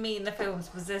Tonks for me in the films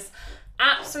was this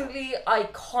absolutely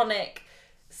iconic,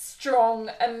 strong,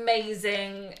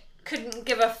 amazing, couldn't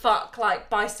give a fuck like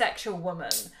bisexual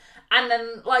woman. And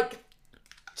then like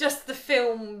just the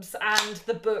films and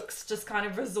the books just kind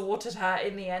of resorted her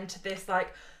in the end to this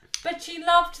like, but she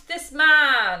loved this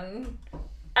man,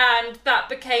 and that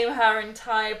became her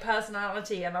entire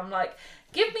personality. And I'm like,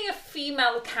 give me a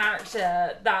female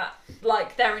character that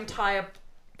like their entire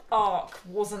arc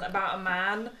wasn't about a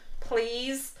man,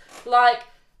 please. Like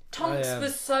Tonks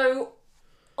was so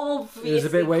obviously It was a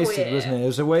bit wasted, queer. wasn't it? It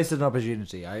was a wasted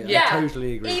opportunity. I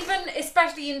totally agree. Even,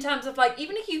 especially in terms of like,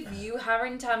 even if you view her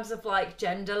in terms of like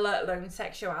gender, let alone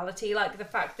sexuality, like the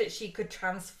fact that she could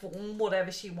transform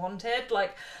whatever she wanted,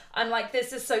 like, I'm like,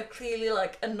 this is so clearly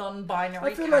like a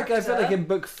non-binary I feel character. like in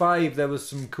book 5 there was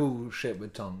some cool shit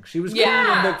with Tonks. She was cool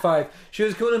Yeah. in book 5. She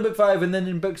was cool in book 5, and then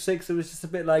in book 6 it was just a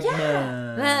bit like,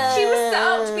 nah. She was set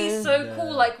up to be so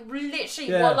cool, like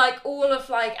literally, Yeah. what like all of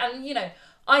like, and you know,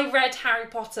 I read Harry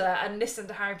Potter and listened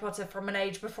to Harry Potter from an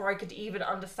age before I could even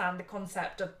understand the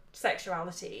concept of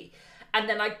sexuality. And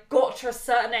then I got to a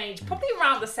certain age, probably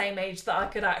around the same age that I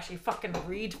could actually fucking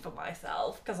read for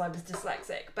myself because I was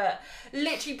dyslexic. But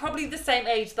literally, probably the same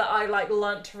age that I like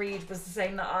learnt to read was the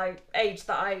same age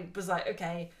that I was like,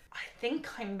 okay, I think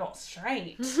I'm not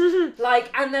straight.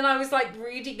 Like, and then I was like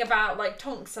reading about like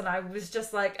Tonks, and I was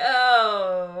just like,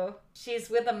 oh, she's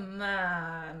with a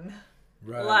man.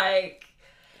 Right. Like,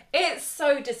 it's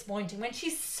so disappointing when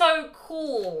she's so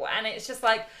cool, and it's just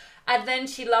like, and then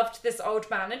she loved this old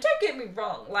man. And don't get me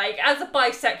wrong, like, as a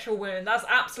bisexual woman, that's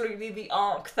absolutely the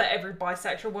arc that every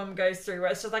bisexual woman goes through,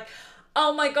 where it's just like,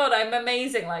 oh my god, I'm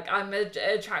amazing, like, I'm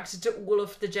attracted to all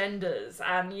of the genders,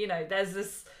 and, you know, there's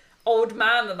this old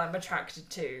man that I'm attracted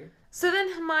to. So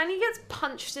then Hermione gets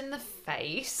punched in the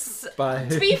face.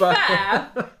 To be fair,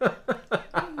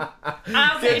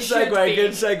 as Good it should segue, be.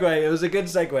 good segue. It was a good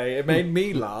segue. It made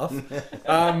me laugh.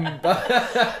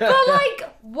 But like,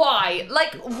 why?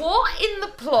 Like, what in the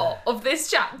plot of this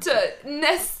chapter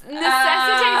necessitates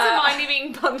Hermione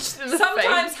being punched in the face?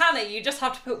 Sometimes, Hannah, you just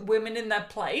have to put women in their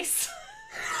place.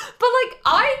 But like,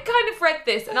 I kind of read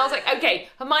this and I was like, okay,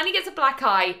 Hermione gets a black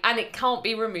eye and it can't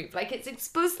be removed. Like, it's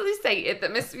explicitly stated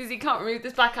that Miss Weasley can't remove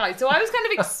this black eye. So I was kind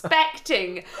of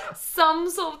expecting some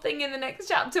sort of thing in the next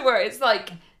chapter where it's like,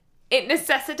 it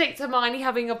necessitates Hermione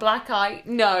having a black eye.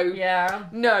 No. Yeah.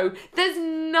 No. There's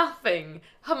nothing.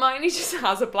 Hermione just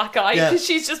has a black eye Yeah. because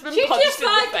she's just been She's punched just in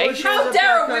like, the face. how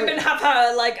dare black eye. women have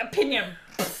her, like, opinion?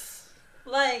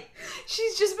 Like,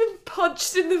 She's just been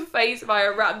punched in the face by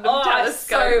a random oh, it's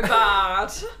so telescope.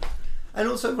 bad. And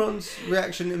also Ron's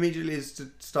reaction immediately is to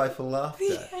stifle laughter.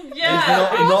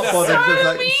 Yeah. He's not bothered so with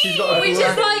like she's got a Which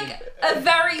black- is like a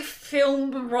very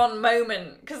film Ron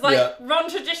moment. Because like Yeah. Ron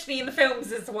traditionally in the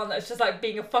films is the one that's just like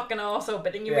being a fucking arsehole,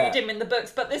 but then you Yeah. read him in the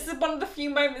books. But this is one of the few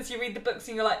moments you read the books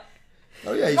and you're like,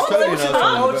 Oh yeah, he's Ron's totally also not fun.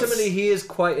 funny, but- Ultimately, he is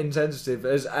quite insensitive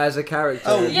as a character.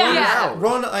 Oh, Yeah.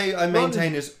 Ron, I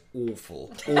maintain is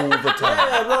awful all the time.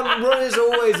 Yeah, Ron is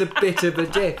always a bit of a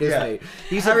dick, isn't he?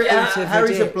 He's a bit of a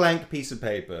Harry's a dick. blank piece of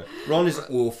paper. Ron is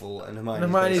awful, and Hermione's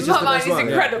Hermione's just the best Hermione's one.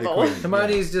 incredible.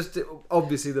 Hermione's just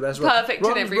obviously the best one. Perfect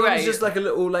in every Ron's way. just like a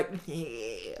little like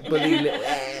bully.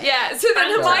 Yeah, so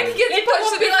then Hermione gets It punched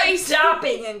would in be the like face.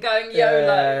 dabbing and going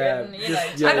YOLO and, you know, Just-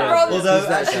 And yeah. Ron- Although He's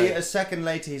that actually, guy. a second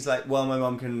later, he's like, "Well, my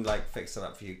mum can like fix it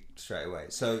up for you straight away."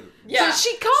 So yeah. But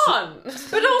she can't.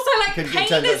 But also, like, Can- pain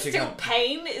turns out is she still can't.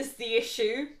 pain is the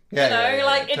issue. Yeah, you know, yeah, yeah,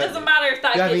 like, it totally. doesn't matter if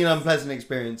that you're having gets... an unpleasant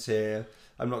experience here.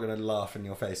 I'm not going to laugh in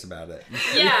your face about it.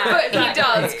 Yeah, But he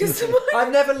does, because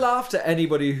I've never laughed at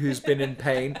anybody who's been in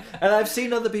pain, and I've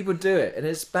seen other people do it, and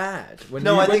it's bad. When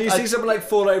No, you, I when think you see someone like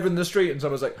fall over in the street and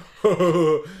someone's like,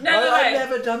 I've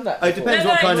never done that. It before. depends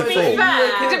what kind to of be fall.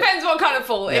 fair- it depends what kind of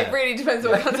fall. Yeah. It really depends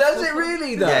what kind of Does fall. it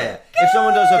really though? Yeah, yeah. If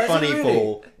someone does a Does it funny really?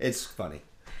 fall, it's funny.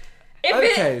 If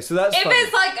Okay, so that's if funny.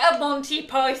 it's like a Monty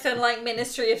Python, like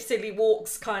Ministry of Silly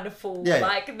Walks kind of fall, Yeah.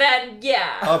 like, then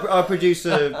yeah. Our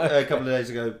producer a couple of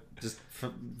days ago just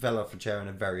fell off a chair in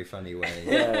a very funny way,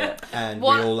 Yeah. and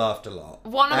One- we all laughed a lot.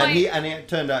 one of and my- and it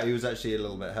turned out he was actually a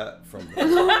little bit hurt from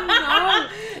it.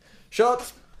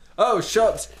 Shots. Oh,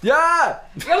 shots. Yeah.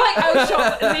 You're like, oh,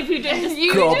 shot, as if you did.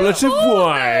 You Goblet of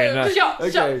wine. Shot,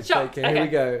 Okay, shot, shot. okay, here we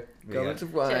go. Goblet go.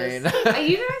 of wine. Are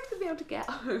you going to be able to get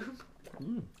home?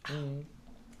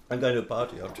 I'm going to a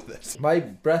party after this. My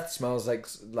breath smells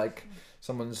like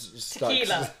someone's stuck.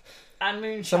 Tequila and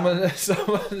moonshine.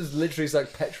 Someone's literally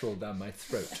stuck petrol down my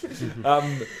throat.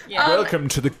 Yeah. Welcome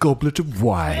to the Goblet of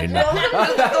Wine.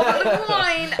 Goblet of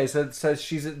wine. Okay, so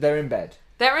they're in bed.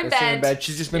 They're in They're still in bed. bed.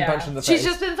 She's just been Yeah. punched in the face. She's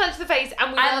just been punched in the face,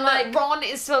 and we And, learn like- that Ron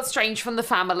is still estranged from the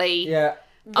family. Yeah.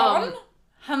 Ron?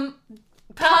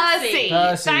 Percy.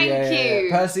 Percy, Thank yeah, yeah, you.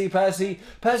 yeah.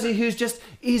 Percy, who's just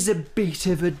is a bit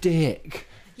of a dick.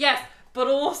 Yes, but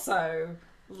also,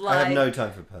 like... I have no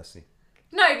time for Percy.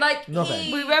 No, like, Nothing.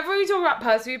 Whenever we talk about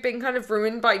Percy, we've been kind of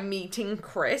ruined by meeting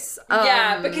Chris.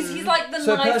 Yeah, because he's like the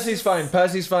So nicest... Percy's fine.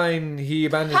 Percy's fine. He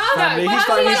abandons his How? family. No, He's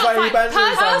fine. He's Percy's fine. He not abandons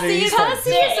his fine. family. He's fine. Percy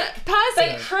is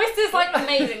But Chris is like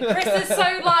amazing. Chris is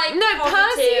so like No,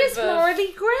 Percy is positive of-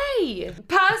 morally grey.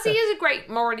 Percy is a great,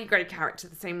 morally grey character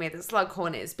the same way that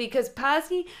Slughorn is, because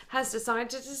Percy has decided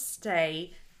to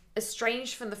stay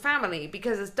estranged from the family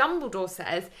because, as Dumbledore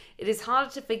says, it is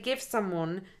harder to forgive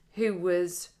someone who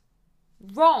was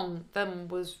wrong than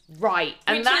was right.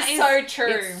 And Which that is so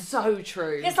true. It's so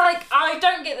true. It's like, I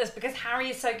don't get this because Harry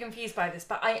is so confused by this,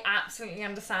 but I absolutely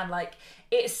understand. Like,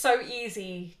 it's so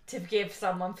easy to forgive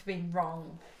someone for being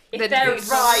wrong. If But they're it's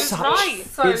right, right.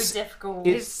 it's so It's- difficult.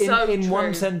 It's It's so in one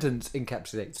true. sentence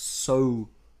encapsulates so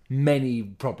many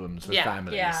problems with Yeah,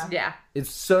 families. yeah. yeah. It's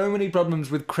so many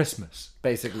problems with Christmas,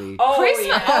 basically. Oh, Christmas.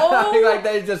 yeah. Oh, like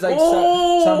they just like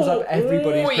sums up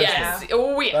everybody's oh, Christmas. yes.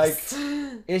 Oh, yes.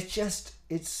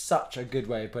 It's such a good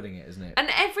way of putting it, isn't it? And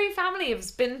every family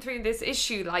has been through this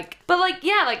issue, like a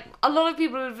lot of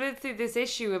people have lived through this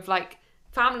issue of like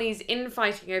families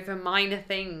infighting over minor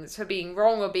things for being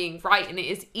wrong or being right, and it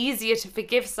is easier to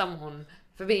forgive someone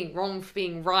for being wrong, for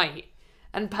being right.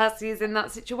 And Percy is in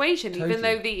that situation, even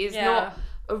Totally. though he is Yeah. not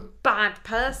a bad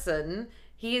person.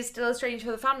 He is still estranged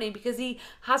from the family because he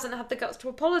hasn't had the guts to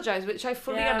apologise, which I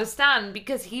fully Yeah. understand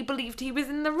because he believed he was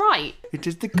in the right. It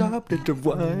is the goblet of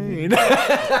wine.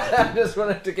 I just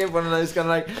wanted to give one of those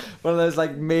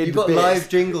mid. You've got bits. live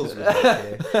jingles with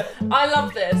it here. I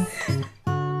love this.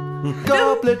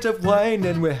 Goblet of wine,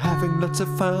 and we're having lots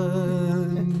of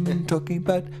fun. Talking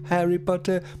about Harry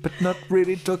Potter, but not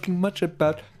really talking much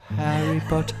about Harry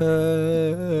Potter.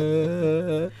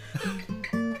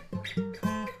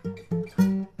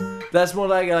 That's more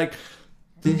like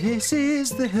this is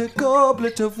the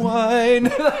goblet of wine,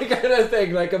 like kind of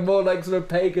thing, like a more like sort of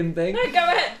pagan thing. No, go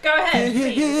ahead,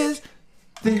 please.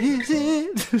 This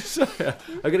is. Sorry,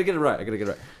 I'm gonna get it right.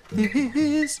 This. I'm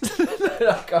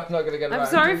not gonna get it right. I'm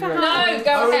sorry for No, how.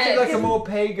 go I was ahead. like a more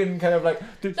pagan kind of like.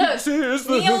 This is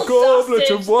the Neil goblet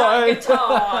dusted of wine. that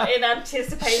guitar in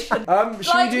anticipation. Should Like, we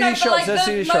no, do these but shots? like Let's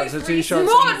the do these shots. most Let's do these recent-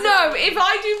 shots. What? No, if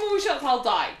I do more shots, I'll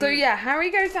die. So yeah, Harry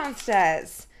goes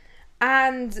downstairs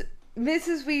and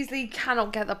Mrs. Weasley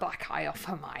cannot get the black eye off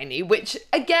Hermione, which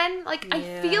again, like I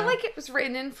feel Yeah. like it was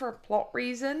written in for a plot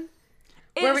reason.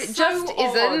 It's Where it so just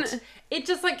odd. isn't. it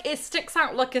just like it sticks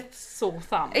out like a sore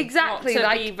thumb. Exactly, Not to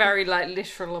like- be very like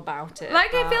literal about it.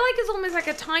 Like, I but- feel like it's almost like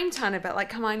a time turn a bit,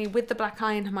 like Hermione with the black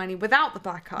eye and Hermione without the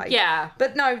black eye. Yeah.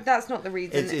 But no, that's not the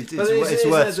reason. It's But it's- it's it's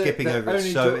worth that- skipping that over.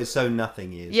 only It's so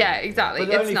nothing is. Yeah, exactly.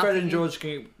 But It's only Fred nothing. and George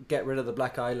can get rid of the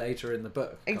black eye later in the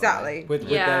book. can't Exactly. they? With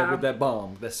Yeah. their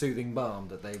balm, their soothing balm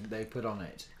that they put on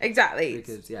it. Exactly.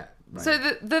 Because right. So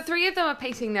the three of them are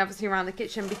pacing nervously around the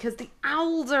kitchen because the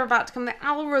owls are about to come, the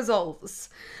owl results.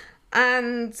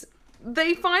 And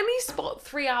they finally spot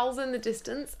 3 owls in the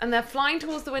distance and they're flying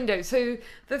towards the window. So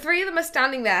the 3 of them are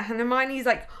standing there and Hermione's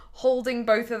like holding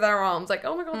both of their arms like,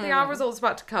 oh my god, the owl result's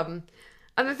about to come.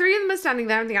 And the 3 of them are standing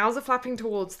there and the owls are flapping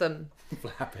towards them.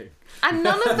 Flapping. And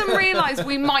none of them realise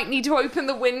we might need to open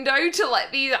the window to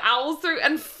let these owls through.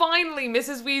 And finally,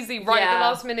 Mrs. Weasley, right at the Yeah.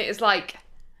 last minute, is like,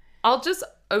 I'll just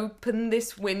open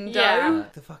this window. Yeah.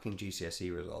 The fucking GCSE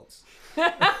results.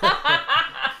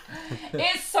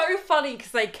 It's so funny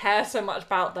because they care so much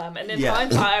about them, and in Yeah.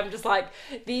 hindsight, I'm just like,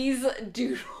 these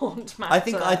do not matter.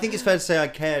 I think it's fair to say I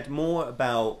cared more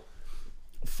about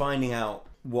finding out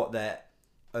what their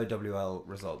OWL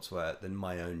results were than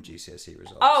my own GCSE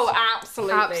results. Oh,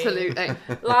 absolutely. Absolutely.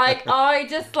 Like, I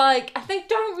just like, they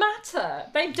don't matter.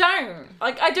 They don't.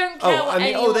 Like, I don't care what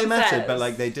anyone they mattered, says. but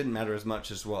like they didn't matter as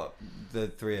much as what the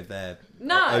 3 of their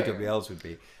No. OWLs would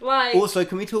be. Like, Also,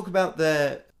 can we talk about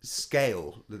their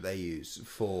scale that they use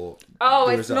for oh,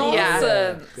 the it's results?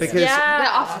 nonsense. Because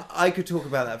Yeah. I could talk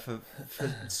about that for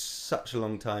such a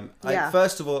long time. Yeah.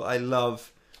 First of all, I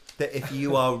love that if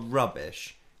you are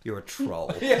rubbish, you're a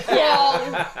troll.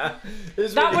 Yeah.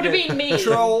 It's That really would have good. been me.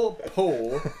 Troll,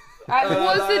 poor.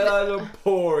 Was it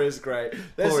Poor is great.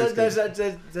 Poor is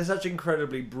They're such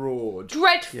incredibly broad.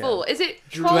 dreadful? Is it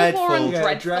troll Dreadful. and Yeah,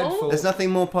 dreadful? dreadful. There's nothing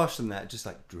more posh than that. Just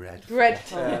like dreadful.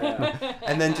 Dreadful.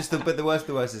 And then just the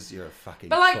worst is you're a fucking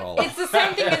But like, troll. it's the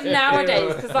same thing as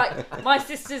nowadays, because like, my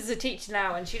sister's a teacher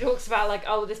now, and she talks about like,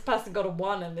 oh, this person got a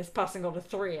 1 and this person got a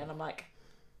 3, and I'm like,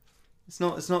 It's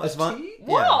not as fun.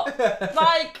 what?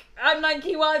 Like, I'm like,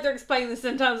 can you either explain this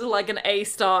in terms of like an A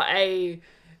star, A,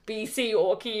 B, C,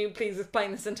 or can you please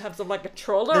explain this in terms of like a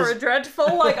troll or There's- a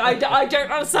dreadful? Like, I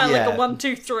don't understand like Yeah. a 1,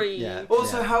 2, 3. Yeah.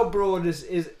 Also, how broad is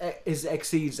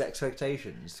exceeds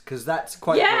expectations? Because that's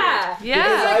quite Yeah. broad.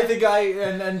 Yeah. Because I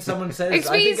think and someone says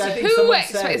Exceeds I think who someone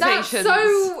says expects- That's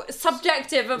so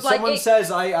subjective of like, someone it- says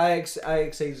I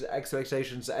exceed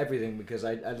expectations to everything because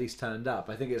I at least turned up.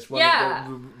 I think it's one yeah,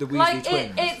 of the Weasley like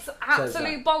twins. it's says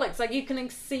absolute that. bollocks. Like, you can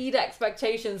exceed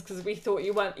expectations because we thought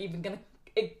you weren't even gonna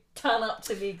turn up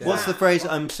to the exam. What's the phrase?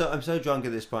 I'm so drunk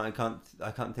at this point. I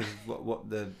can't think of what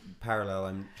the parallel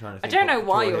I'm trying to think. don't know of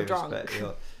why for you're here is, drunk. but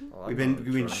I'm we've not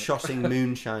been drunk. shotting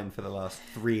moonshine for the last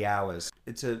 3 hours.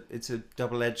 It's a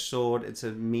double-edged sword. It's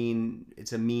a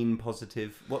mean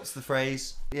positive. What's the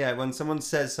phrase? Yeah, when someone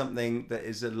says something that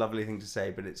is a lovely thing to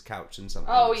say, but it's couched in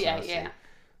something. Oh, that's yeah, nasty. yeah.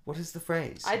 What is the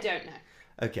phrase? I don't know.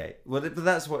 Okay, well, but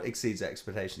that's what exceeds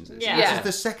expectations is. Yeah. Which Yeah. is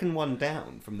the second one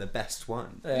down from the best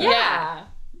one. Yeah.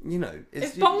 You know,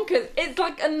 It's bonkers. It's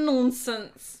like a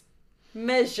nonsense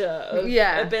measure of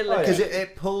Yeah. ability. Because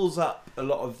it pulls up a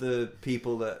lot of the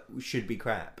people that should be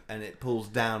crap, and it pulls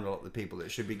down a lot of the people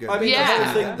that should be good. I mean,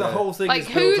 Yeah. the whole thing Like, is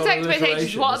built whose on expectations?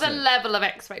 alliteration, What are the isn't it? level of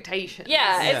expectations?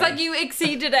 Yeah, it's Yeah. like you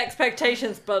exceeded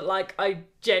expectations, but like I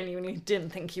genuinely didn't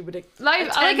think you would. Like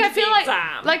I attend feel the like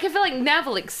exam. I feel like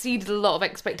Neville exceeded a lot of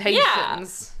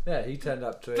expectations. Yeah, he turned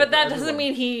up to it. But that everyone. doesn't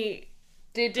mean he.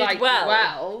 Did Did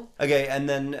well. Okay, and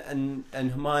then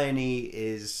and Hermione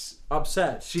is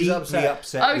upset. She's deeply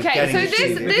upset. with Okay, getting so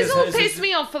exceeded. this Because will this piss is-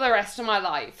 me off for the rest of my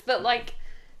life. That like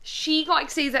she got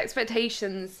exceeds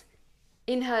expectations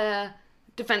in her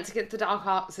Defense Against the Dark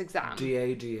Arts exam.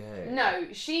 DADA. No,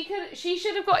 she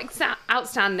should have got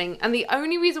outstanding, and the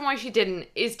only reason why she didn't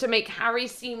is to make Harry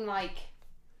seem like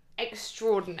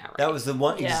extraordinary. That was the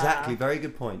one Yeah. exactly. Very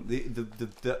good point.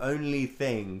 The only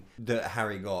thing that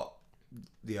Harry got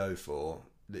the O for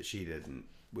that she didn't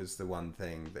was the one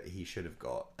thing that he should have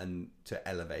got, and to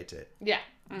elevate it, yeah.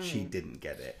 she didn't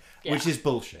get it, Yeah. which is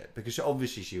bullshit because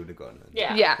obviously she would have gotten it.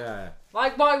 Yeah. Yeah. Yeah.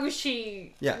 Like, why was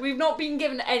she? Yeah. We've not been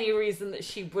given any reason that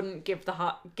she wouldn't get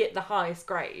the highest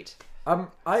grade.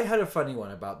 I had a funny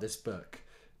one about this book.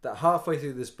 That halfway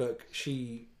through this book,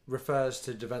 she refers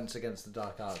to Defense Against the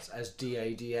Dark Arts as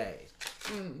DADA,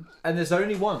 and there's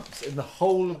only once in the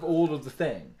whole of all of the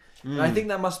thing. And I think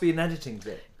that must be an editing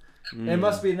thing. It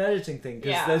must be an editing thing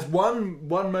because Yeah. there's one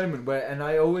moment where, and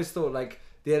I always thought like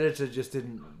the editor just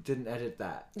didn't edit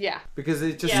that. Yeah. Because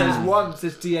it just Yeah. says once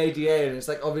it's DADA, and it's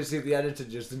like obviously the editor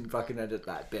just didn't fucking edit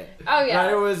that bit. Oh, yeah. And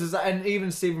I always was like, and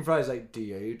even Stephen Fry's like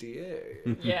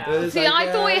DADA. Yeah. See,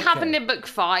 I thought it happened in book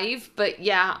 5, but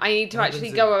yeah, I need to Happens actually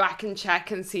in- go back and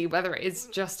check and see whether it is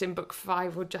just in book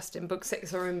 5 or just in book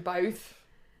 6 or in both.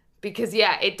 Because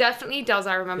yeah, it definitely does.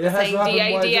 I remember saying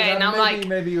DADA, and I'm like,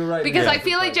 maybe you're right. because Yeah. I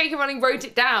feel like J.K. Rowling wrote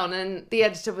it down, and the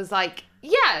editor was like,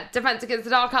 yeah, Defense Against the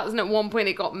Dark Arts, and at one point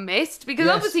it got missed. Because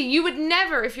Yes. obviously you would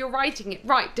never, if you're writing it,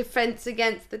 write Defense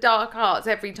Against the Dark Arts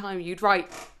every time you'd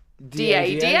write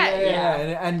DADA.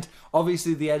 Yeah. And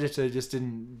obviously the editor just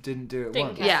didn't do it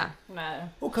once. Yeah. No.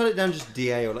 Or cut it down just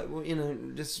DA, or like, well, you know,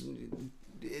 just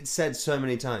it's said so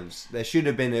many times. There should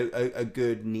have been a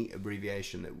good, neat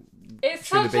abbreviation that It's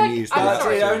should have such been a- used. I'm throughout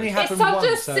sorry, the it only series. happened It's such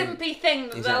once, a so- simpy thing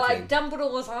that they're like Exactly.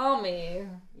 Dumbledore's army.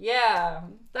 Yeah,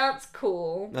 that's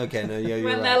cool. Okay, no, you're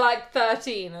When right. they're like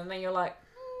 13, and then you're like,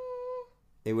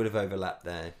 It would have overlapped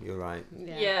there. You're right.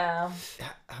 yeah.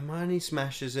 Hermione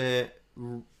smashes it.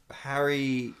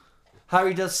 Harry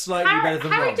Harry does slightly better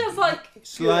than Harry Ron. does like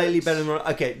slightly good. better than Ron.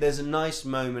 Okay, there's a nice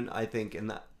moment I think in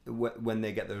that when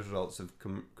they get the results of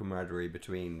camaraderie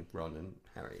between Ron and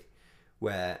Harry,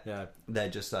 where Yeah. they're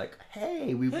just like,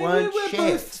 "Hey, we Hey, weren't we're shit."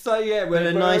 both so yeah, But a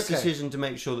we're nice okay. decision to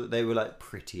make sure that they were like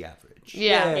pretty average.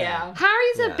 Yeah. Yeah.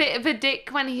 Harry's a Yeah. bit of a dick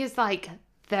when he's like,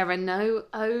 there are no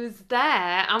O's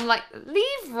there. I'm like,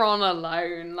 leave Ron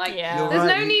alone. Like, Yeah. You're there's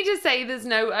right, no you- need to say there's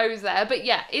no O's there. But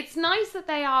yeah, it's nice that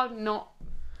they are not.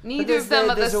 Neither there's- of them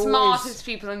are the there's always- smartest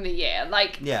people in the year.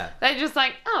 Like, Yeah. they're just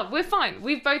like, oh, we're fine.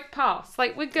 We've both passed.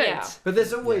 Like, we're good. Yeah. But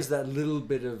there's always that little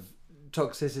bit of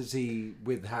toxicity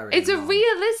with Harry. It's a and Ron.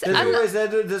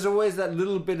 realistic. There's always that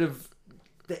little bit of.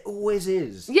 There always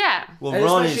is. Yeah. Well, And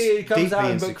Ron is especially it comes deeply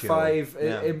out in book insecure. 5.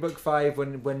 Yeah. In book 5,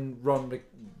 when Ron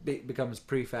becomes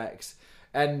prefect,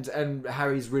 and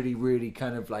Harry's really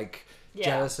kind of like Yeah.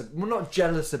 jealous. Well, not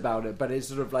jealous about it, but it's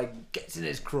sort of like gets in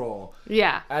his craw.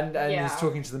 Yeah. And Yeah. he's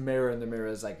talking to the mirror, and the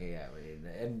mirror's like, yeah,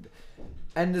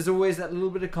 and there's always that little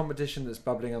bit of competition that's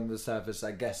bubbling under the surface,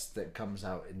 I guess, that comes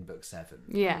out in book 7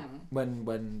 Yeah.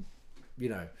 when you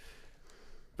know.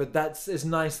 But it's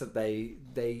nice that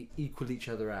they equal each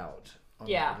other out on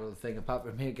Yeah. that little thing. Apart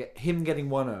from him getting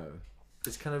 1-0,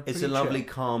 it's kind of It's a pretty lovely,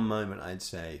 chill. calm moment, I'd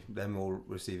say. Them all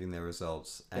receiving their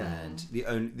results, and the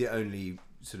only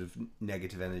sort of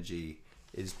negative energy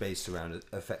is based around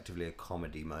effectively a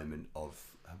comedy moment of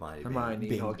Hermione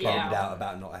being not bummed getting- out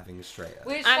about not having a straight A.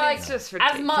 Which, And like, it's just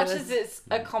as much ridiculous. as it's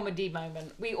a comedy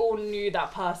moment, we all knew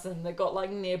that person that got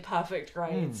like near perfect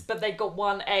grades, but they got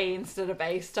 1A instead of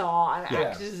A star, and Yeah.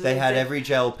 acted as They had if every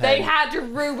gel pen. they had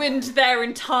ruined their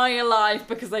entire life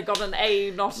because they got an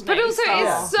A, not an But A also,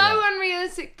 star. it's so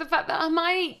unrealistic the fact that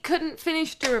Hermione couldn't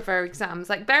finish 2 of her exams.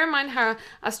 Like, bear in mind, her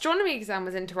astronomy exam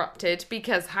was interrupted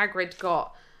because Hagrid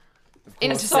got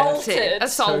assaulted,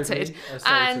 Assaulted,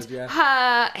 and yeah.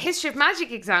 her history of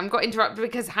magic exam got interrupted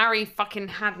because Harry fucking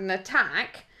had an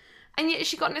attack. And yet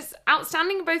she got an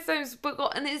outstanding in both those, but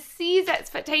got an exceeds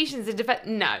expectations in defense.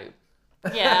 No.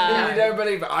 Yeah. You don't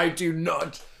believe it? I do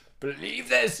not believe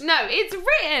this. No, it's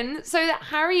written so that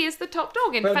Harry is the top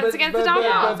dog in Defense Against the Dark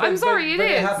Arts. I'm sorry, but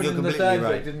it it is. happened You're in the completely third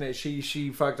right. book, didn't it? She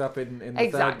fucked up in the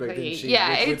Exactly. third book, didn't she?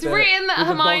 Yeah, it's written that with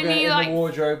the Hermione, boggart in like- the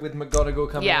wardrobe with McGonagall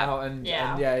coming Yeah. out, and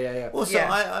Yeah. yeah. Also,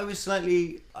 Yeah. I was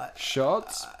slightly.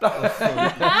 Shots.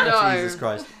 Jesus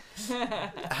Christ.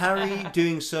 Harry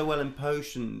doing so well in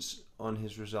potions on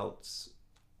his results,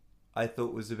 I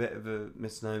thought was a bit of a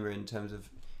misnomer in terms of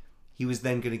he was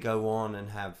then going to go on and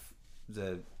have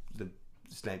the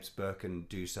Snape's Birkin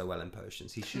do so well in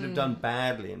potions. He should have done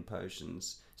badly in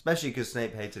potions, especially because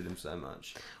Snape hated him so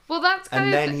much. Well, that's kind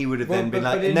And of... then he would have Well, then been but-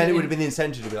 like, but and then in- it would have been the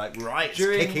incentive to be like, right, it's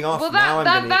During- kicking off. Well, now I'm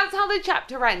gonna... that's how the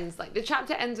chapter ends. Like, the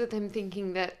chapter ends with him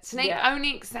thinking that Snape Yeah.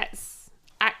 only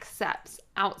accepts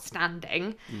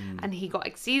outstanding, and he got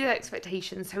exceeded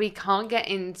expectations, so he can't get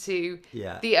into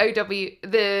Yeah. the OW,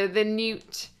 the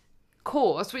Newt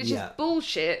course, which Yeah. is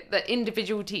bullshit that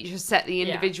individual teachers set the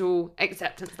individual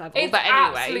acceptance level. It's but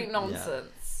anyway, absolute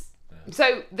nonsense.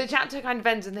 so the chapter kind of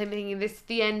ends with him thinking, this is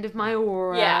the end of my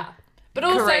aura. Yeah. But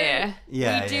also, career.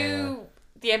 Yeah, we do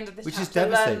the end of this Which is chapter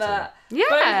learn devastating. that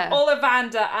Yeah. both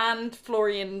Ollivander and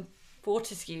Florian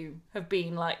Fortescue have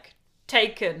been like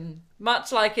taken,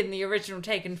 much like in the original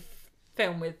Taken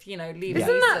film with, you know, Liam Isn't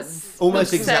that Neeson.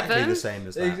 Almost book exactly 7? the same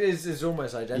as that. It's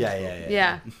almost identical.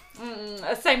 Yeah.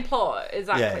 Yeah. Same plot,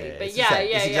 exactly. But It's yeah, the same.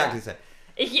 yeah, It's yeah. exactly the same.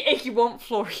 If you want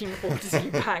Florian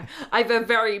Fortescue back, I have a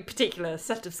very particular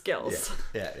set of skills.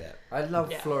 Yeah. I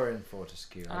love Yeah. Florian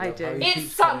Fortescue. I love do. how he It's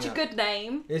keeps such coming a up. good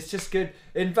name. It's just good.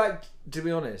 In fact, to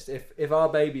be honest, if our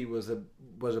baby was a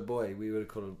boy, we would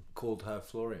have called her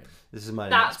Florian. This is my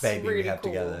That's next baby we really have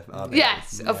cool. together. Our baby.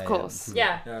 Yes, of course.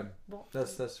 Yeah.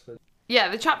 That's Yeah,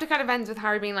 the chapter kind of ends with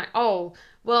Harry being like, oh,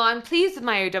 well, I'm pleased with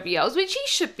my OWLs, which he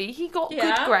should be. He got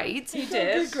Yeah, good grades. He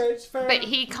did. But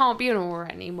he can't be an Auror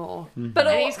anymore. But,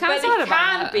 And he's kind of sad he about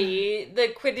can that. be the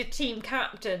Quidditch team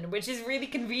captain, which is really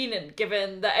convenient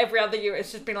given that every other year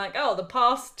it's just been like, oh, the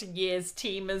past year's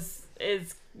team is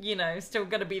still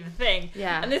going to be the thing.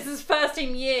 Yeah. And this is first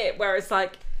team year where it's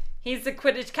like, he's the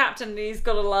Quidditch captain and he's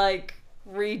got to like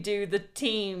redo the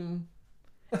team.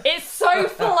 It's so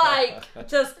for like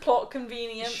just plot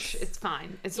convenience. It's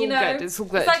fine. It's You all know, good. It's all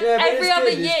good. It's like Yeah, but every it's other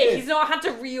good, it's year, good. he's not had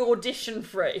to re-audition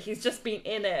for it. He's just been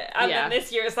in it. And Yeah. then this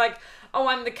year, it's like, oh,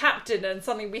 I'm the captain, and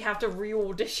suddenly we have to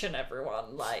re-audition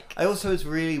everyone. Like, I also was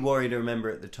really worried. I remember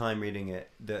at the time reading it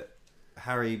that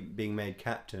Harry being made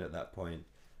captain at that point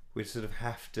would sort of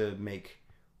have to make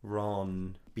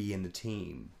Ron be in the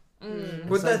team.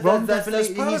 Well, It's like, Ron that's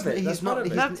definitely part he's, of it. he's That's not. part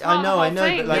of it. That's I know, part I of the know,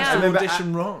 whole but like thing, I yeah. remember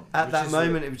Audition Ron, at which that is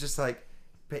moment, it was just like,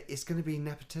 but it's going to be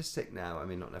nepotistic now. I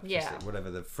mean, not nepotistic, Yeah.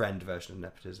 whatever the friend version of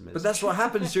nepotism is. But that's what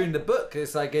happens during the book.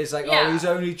 It's like Yeah. oh, he's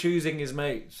only choosing his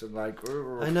mates, and like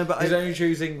I know, but he's I- only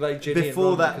choosing like Ginny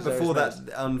before and Ron that because they're his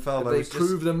mates. unfurled, I But they was just-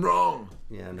 prove them wrong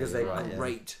yeah, no, because you're they're right, yeah.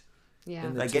 great. yeah.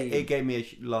 in the Like, team. it gave me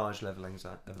a large level of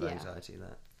Yeah. anxiety.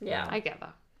 That. yeah. I get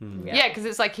that. Yeah. Yeah, because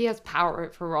it's like he has power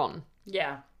over Ron.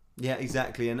 Yeah. Yeah,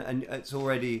 exactly, and it's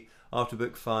already after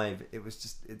book 5.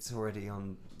 It's already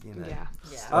on Yeah.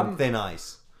 Yeah. on thin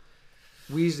ice.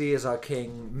 Weasley is our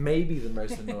king, maybe the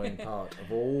most annoying part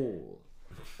of all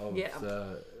of Yeah.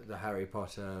 the Harry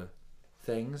Potter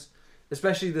things,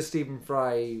 especially the Stephen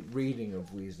Fry reading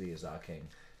of Weasley is our king.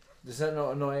 Does that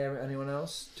not annoy anyone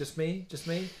else? Just me?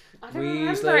 I don't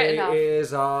remember it enough. Weasley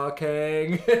is our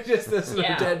king. Just this sort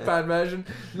Yeah. of deadpan version.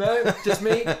 No, just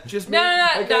me. Just me. No,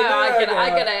 I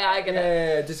get it.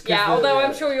 Yeah, just 'cause Yeah, the- although yeah.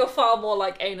 I'm sure you're far more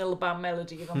like anal about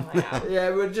melody than I am.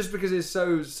 Yeah, but just because it's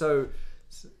so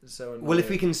annoying. Well, if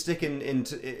we can stick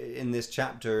in this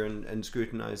chapter and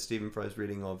scrutinise Stephen Fry's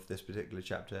reading of this particular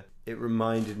chapter, it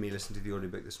reminded me, listening to the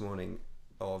audiobook this morning,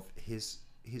 of his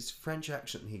French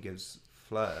accent he gives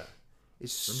Fleur.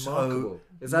 It's Remarkable. so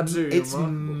It's absolutely it's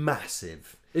remarkable.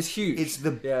 massive. It's huge. It's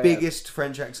the Yeah. biggest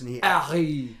French accent he.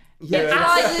 Harry.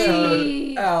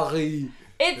 Harry! Harry.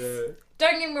 It's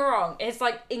don't get me wrong, it's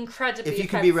like incredibly If you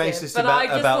could be offensive, racist but I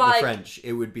just about like, the French,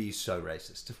 it would be so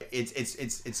racist.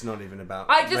 It's not even about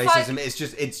I just racism.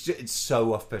 like- it's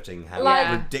so off-putting how Like-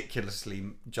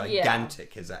 ridiculously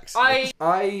gigantic his accent. is.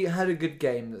 I I had a good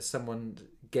game that someone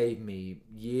gave me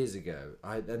years ago,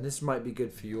 and this might be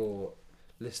good for your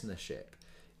listenership.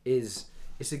 It's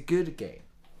a good game.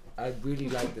 I really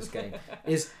like this game.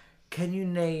 Can you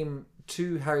name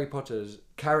 2 Harry Potter's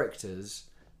characters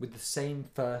with the same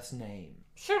first name?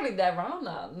 surely there are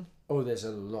none. Oh, there's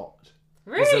a lot.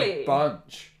 Really?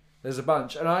 There's a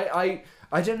bunch, and I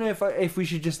don't know if we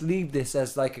should just leave this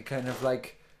as like a kind of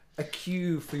like a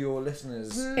cue for your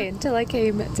listeners. Until I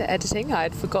came to editing, I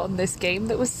had forgotten this game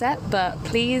that was set, but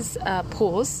please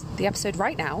pause the episode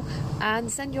right now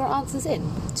and send your answers in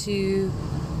to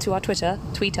our Twitter.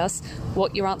 Tweet us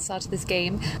what your answers are to this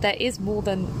game. There is more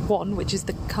than one, which is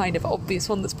the kind of obvious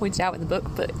one that's pointed out in the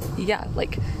book, but yeah,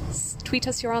 like tweet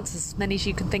us your answers, as many as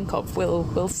you can think of.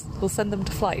 We'll send them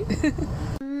to flight.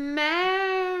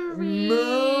 Mary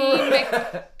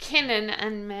McKinnon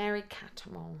and Mary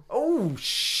Cattermole. Oh,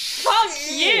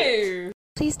 Fuck you!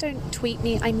 Please don't tweet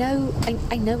me. I know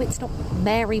it's not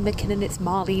Mary McKinnon, it's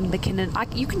Marlene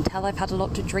McKinnon. You can tell I've had a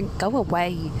lot to drink. Go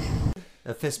away.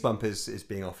 A fist bump is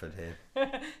being offered here.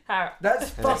 Harry. That's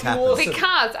it's fucking happened. awesome.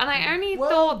 Because, and I only Well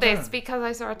thought this done. because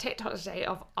I saw a TikTok today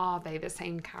of are they the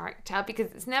same character?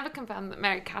 Because it's never confirmed that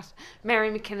Mary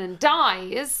McKinnon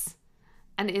dies,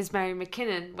 and is Mary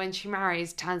McKinnon when she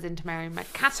marries turns into Mary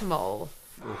McCattermole.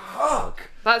 Fuck.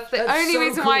 That's the That's only so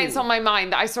reason why it's cool. on my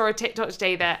mind. That I saw a TikTok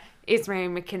today that is Mary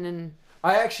McKinnon.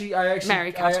 I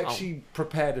actually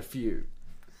prepared a few.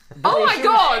 Oh my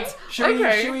god! Should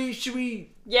Okay. Should we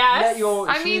Yes. let your?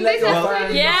 I should mean, we let this your is fans-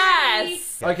 really-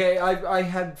 Yes! Okay, I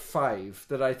had 5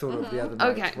 that I thought of the other night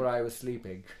Okay. while I was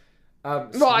sleeping.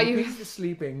 Right, you-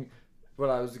 sleeping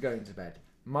while I was going to bed.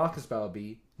 Marcus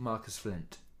Belby, Marcus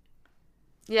Flint,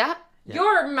 Yeah.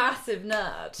 You're a massive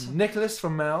nerd. Nicholas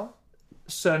from Mal,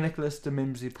 Sir Nicholas de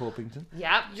Mimsy Porpington,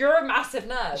 Yeah. You're a massive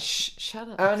nerd. Shut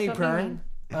up. Ernie Stop being Prang, mean.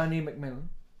 Ernie Macmillan.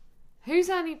 Who's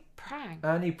Ernie Prang?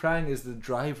 Ernie Prang is the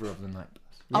driver of the night bus.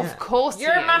 Of course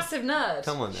You're he a is. massive nerd.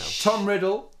 Come on now. Tom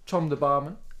Riddle, Tom the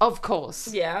barman. Of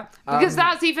course. Yeah. Because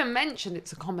that's even mentioned.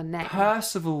 It's a common name.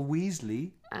 Percival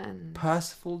Weasley, And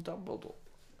Percival Dumbledore.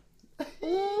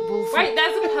 Wait,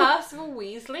 there's a Percival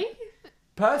Weasley?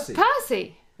 Percy.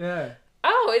 Percy. Yeah.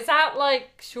 Oh, is that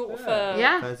like short for...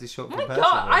 Yeah. Percy short Oh for my Percival.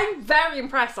 god, I'm very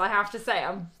impressed, I have to say.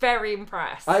 I'm very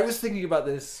impressed. I was thinking about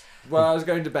this while I was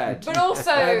going to bed. But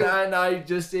also... and I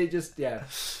just, yeah.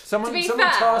 Someone To be someone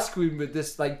fair- tasked me with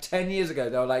this like 10 years ago.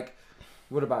 They were like,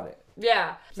 what about it?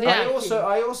 Yeah. So Yeah.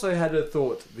 I also had a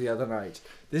thought the other night.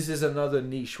 This is another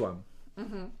niche one.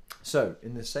 Mm-hmm. So,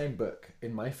 in the same book,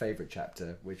 in my favourite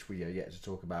chapter, which we are yet to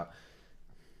talk about,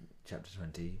 chapter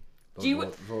 20. Do you-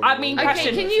 Voldemort- I mean, Okay,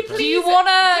 question. can you Do you please- want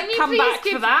can to you come please back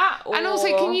give- for that? And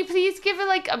also, or- can you please give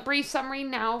a brief summary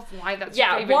now of why that's your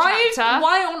Yeah, favourite why chapter?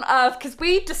 why on earth? Because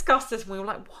we discussed this and we were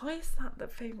like, why is that the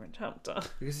favourite chapter?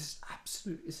 Because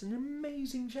it's an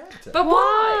amazing chapter. But why?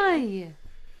 Why?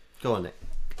 Go on, Nick.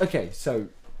 Okay, so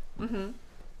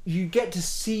you get to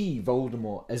see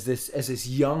Voldemort as this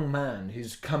young man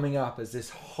who's coming up as this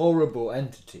horrible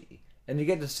entity, and you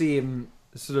get to see him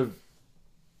sort of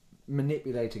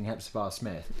manipulating Hepzibah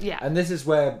Smith. Yeah. And this is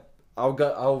where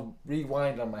I'll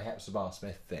rewind on my Hepzibah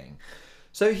Smith thing.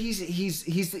 So he's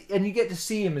and you get to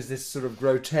see him as this sort of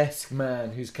grotesque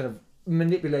man who's kind of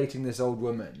manipulating this old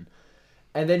woman,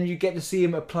 and then you get to see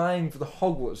him applying for the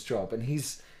Hogwarts job, and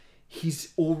he's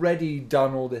already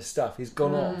done all this stuff. He's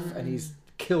gone off and he's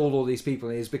killed all these people,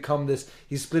 and he's become this.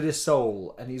 He's split his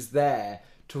soul, and he's there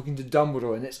talking to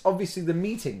Dumbledore, and it's obviously the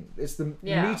meeting. It's the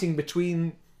meeting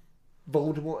between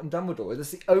Voldemort and Dumbledore.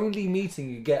 That's the only meeting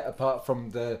you get apart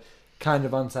from the kind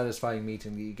of unsatisfying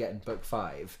meeting that you get in book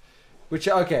 5. Which,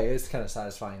 okay, it's kind of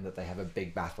satisfying that they have a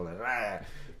big battle,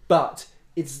 but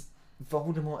it's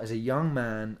Voldemort as a young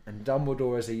man and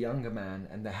Dumbledore as a younger man,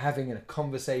 and they're having a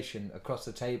conversation across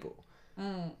the table.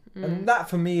 And that,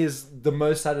 for me, is the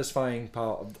most satisfying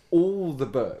part of all the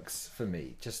books, for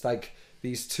me. Just like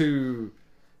these two,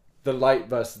 the light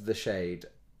versus the shade,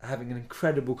 having an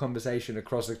incredible conversation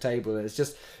across the table, and it's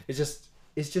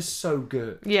just so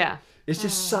good. Yeah. It's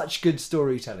just such good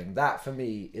storytelling. That, for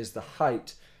me, is the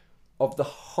height of the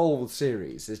whole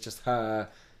series. It's just her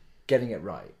getting it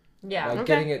right. Yeah. Like,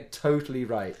 getting it totally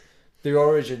right. The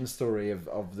origin story of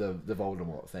the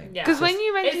Voldemort thing. Yeah. Because when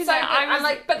you mentioned It's so good. that, I was and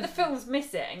like, but the film's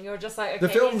missing. You're just like, okay, The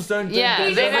films don't. Yeah,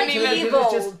 He's they just don't like even-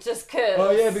 evil just cause. Oh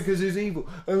yeah, because he's evil.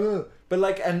 But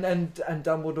like, and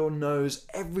Dumbledore knows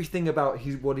everything about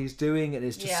what he's doing, and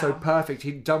it's just so Yeah. perfect.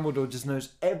 Dumbledore just knows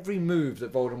every move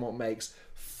that Voldemort makes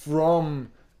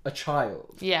from a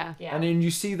child. yeah. Yeah. And then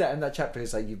you see that in that chapter.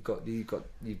 It's like you've got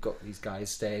these guys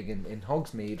staying in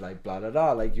Hogsmeade, like blah blah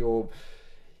blah. Like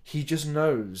he just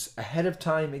knows ahead of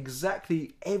time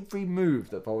exactly every move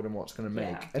that Voldemort's going to make,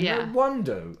 Yeah. and Yeah. no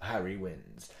wonder Harry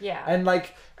wins. Yeah. And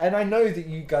I know that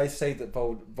you guys say that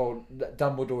that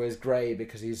Dumbledore is grey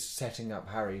because he's setting up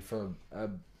Harry for,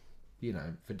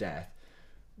 for death.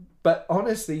 But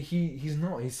honestly, he's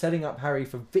not. He's setting up Harry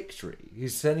for victory.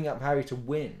 He's setting up Harry to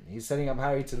win. He's setting up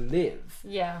Harry to live.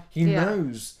 Yeah. He Yeah.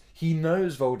 knows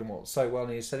Voldemort so well,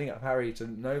 and he's setting up Harry to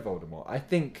know Voldemort. I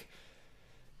think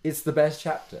it's the best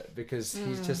chapter because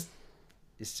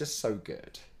it's just so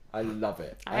good. I love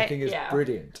it. I think it's Yeah.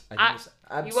 brilliant. I think it's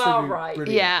absolutely right.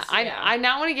 brilliant. Yeah, Yeah. I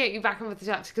now want to get you back on with the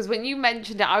chapter because when you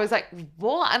mentioned it, I was like,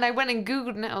 "What?" And I went and googled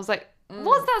it. And I was like,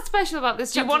 "What's that special about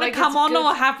this?" Do you chapter? want to Like, come it's on, good.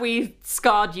 or have we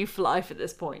scarred you for life at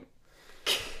this point?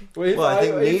 Well, I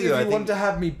think if neither. you I want think to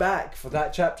have me back for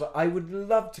that chapter, I would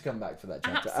love to come back for that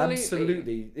chapter. Absolutely.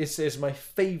 Absolutely. This is my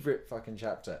favourite fucking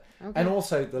chapter. And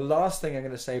also, the last thing I'm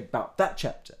going to say about that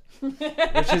chapter,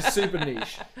 which is super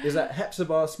niche, is that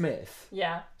Hepzibah Smith,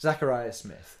 Yeah. Zachariah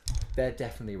Smith, they're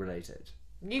definitely related.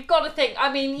 You've got to think.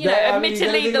 I mean, you know, They're- I mean,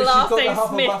 admittedly, you the gotta think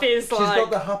last that name she's got the Smith Hufflepuff- is she's like.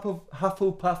 got the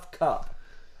Hufflepuff cup.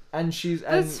 And she's...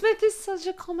 But And, Smith is such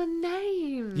a common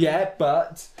name. yeah,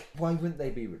 but why wouldn't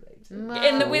they be related? in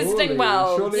the Wizarding Surely,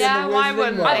 world. surely Yeah, in the why Wizarding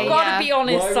wouldn't world. they? I've got Yeah. to be on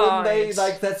his Why side. wouldn't they?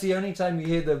 Like, that's the only time you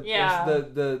hear Yeah.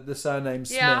 the surname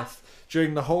Smith Yeah.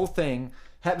 during the whole thing.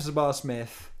 Hepzibah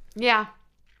Smith Yeah.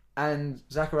 and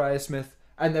Zachariah Smith,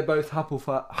 and they're both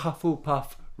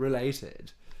Hufflepuff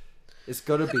related. It's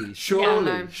got to be surely,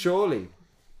 no. surely.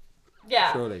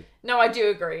 Yeah. No, I do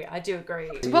agree. Well,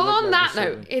 look on like that the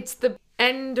note, it's the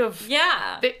end of.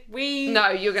 Yeah. Bit- We No,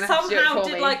 you're gonna have to do it somehow for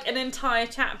did me. like an entire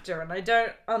chapter, and I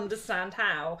don't understand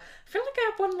how. I feel like I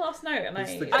have one last note, and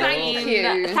It's the Thank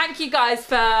you. Thank you guys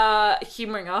for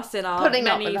humouring us in our Putting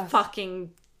up many with us.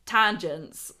 fucking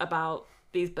tangents about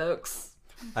these books.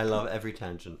 I love every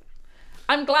tangent.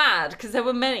 I'm glad because there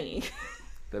were many.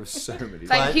 There were so many.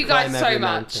 Thank you guys Climb so every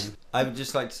much. mountain. I would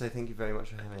just like to say thank you very much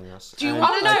for having us. Do you And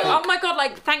wanna Oh know- no! Oh my god!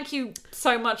 Like, thank you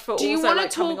so much for Do you also want to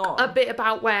like coming talk on. a bit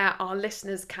about where our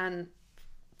listeners can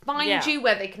find Yeah. you,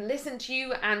 where they can listen to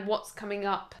you, and what's coming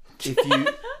up?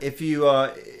 if you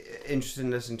are interested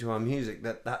in listening to our music,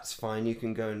 that's fine. You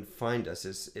can go and find us.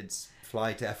 It's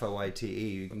Flyte, FLYTE.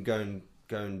 You can go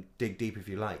and dig deep if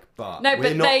you like. But No, we're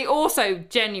but not... they also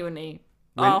genuinely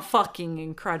are fucking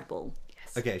incredible.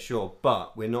 Okay, sure,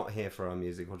 but we're not here for our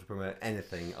music or to promote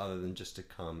anything other than just to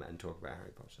come and talk about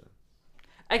Harry Potter.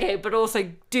 Okay, but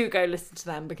also do go listen to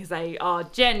them because they are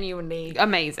genuinely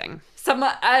Amazing. some.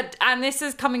 And this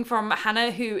is coming from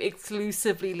Hannah, who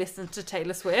exclusively listens to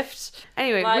Taylor Swift.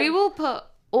 Anyway, Like- we will put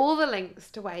all the links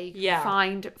to where you can Yeah.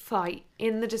 find Flight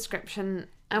in the description,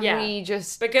 and Yeah. we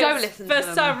just Because go listen for to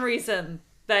them. some reason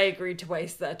they agreed to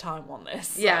waste their time on this.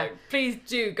 So Yeah. please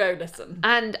do go listen.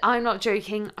 And I'm not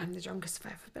joking. I'm the drunkest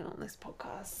I've ever been on this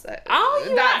podcast. So Are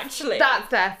you that's, actually? That's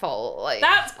their fault. Like,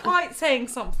 That's quite saying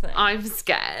something. I'm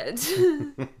scared.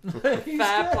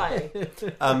 Fair play.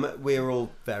 We're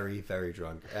all very, very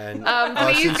drunk. And Please our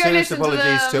go sincerest listen to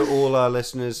apologies them. to all our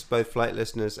listeners, both Flight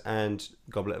listeners and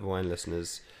Goblet of Wine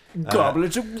listeners.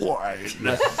 Goblet of wine.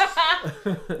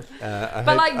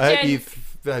 I like, hope Jen-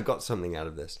 you've got something out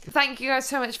of this. Thank you guys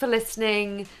so much for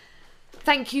listening.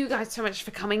 Thank you guys so much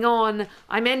for coming on.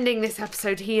 I'm ending this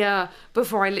episode here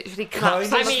before I literally collapse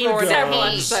Kind on I the mean, floor in several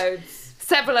heat. episodes.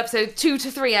 Several episodes, 2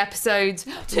 to 3 episodes.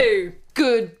 2.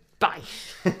 Goodbye.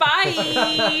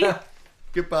 Bye.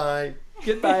 Goodbye.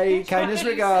 Goodbye. Kindest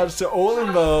regards to all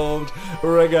involved.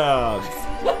 Regards.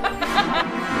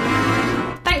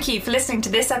 Thank you for listening to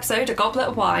this episode of Goblet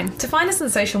of Wine. To find us on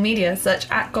social media, search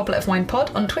at Goblet of Wine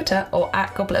Pod on Twitter or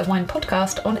at Goblet of Wine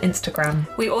Podcast on Instagram.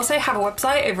 We also have a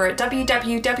website over at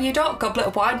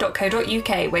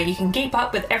www.gobletofwine.co.uk where you can keep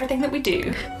up with everything that we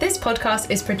do. This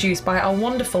podcast is produced by our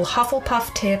wonderful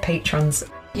Hufflepuff tier patrons.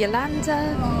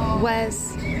 Yolanda,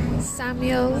 Wes,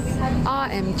 Samuel,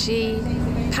 RMG,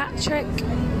 Patrick,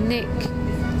 Nick,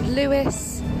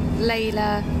 Lewis,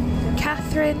 Layla,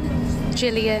 Catherine,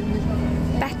 Gillian,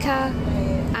 Becca,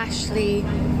 Ashley,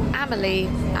 Amelie,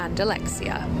 and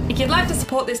Alexia. If you'd like to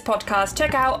support this podcast,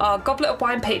 check out our Goblet of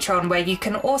Wine Patreon, where you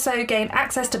can also gain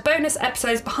access to bonus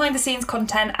episodes, behind the scenes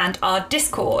content, and our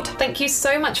Discord. Thank you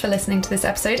so much for listening to this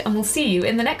episode, and we'll see you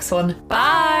in the next one.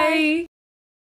 Bye!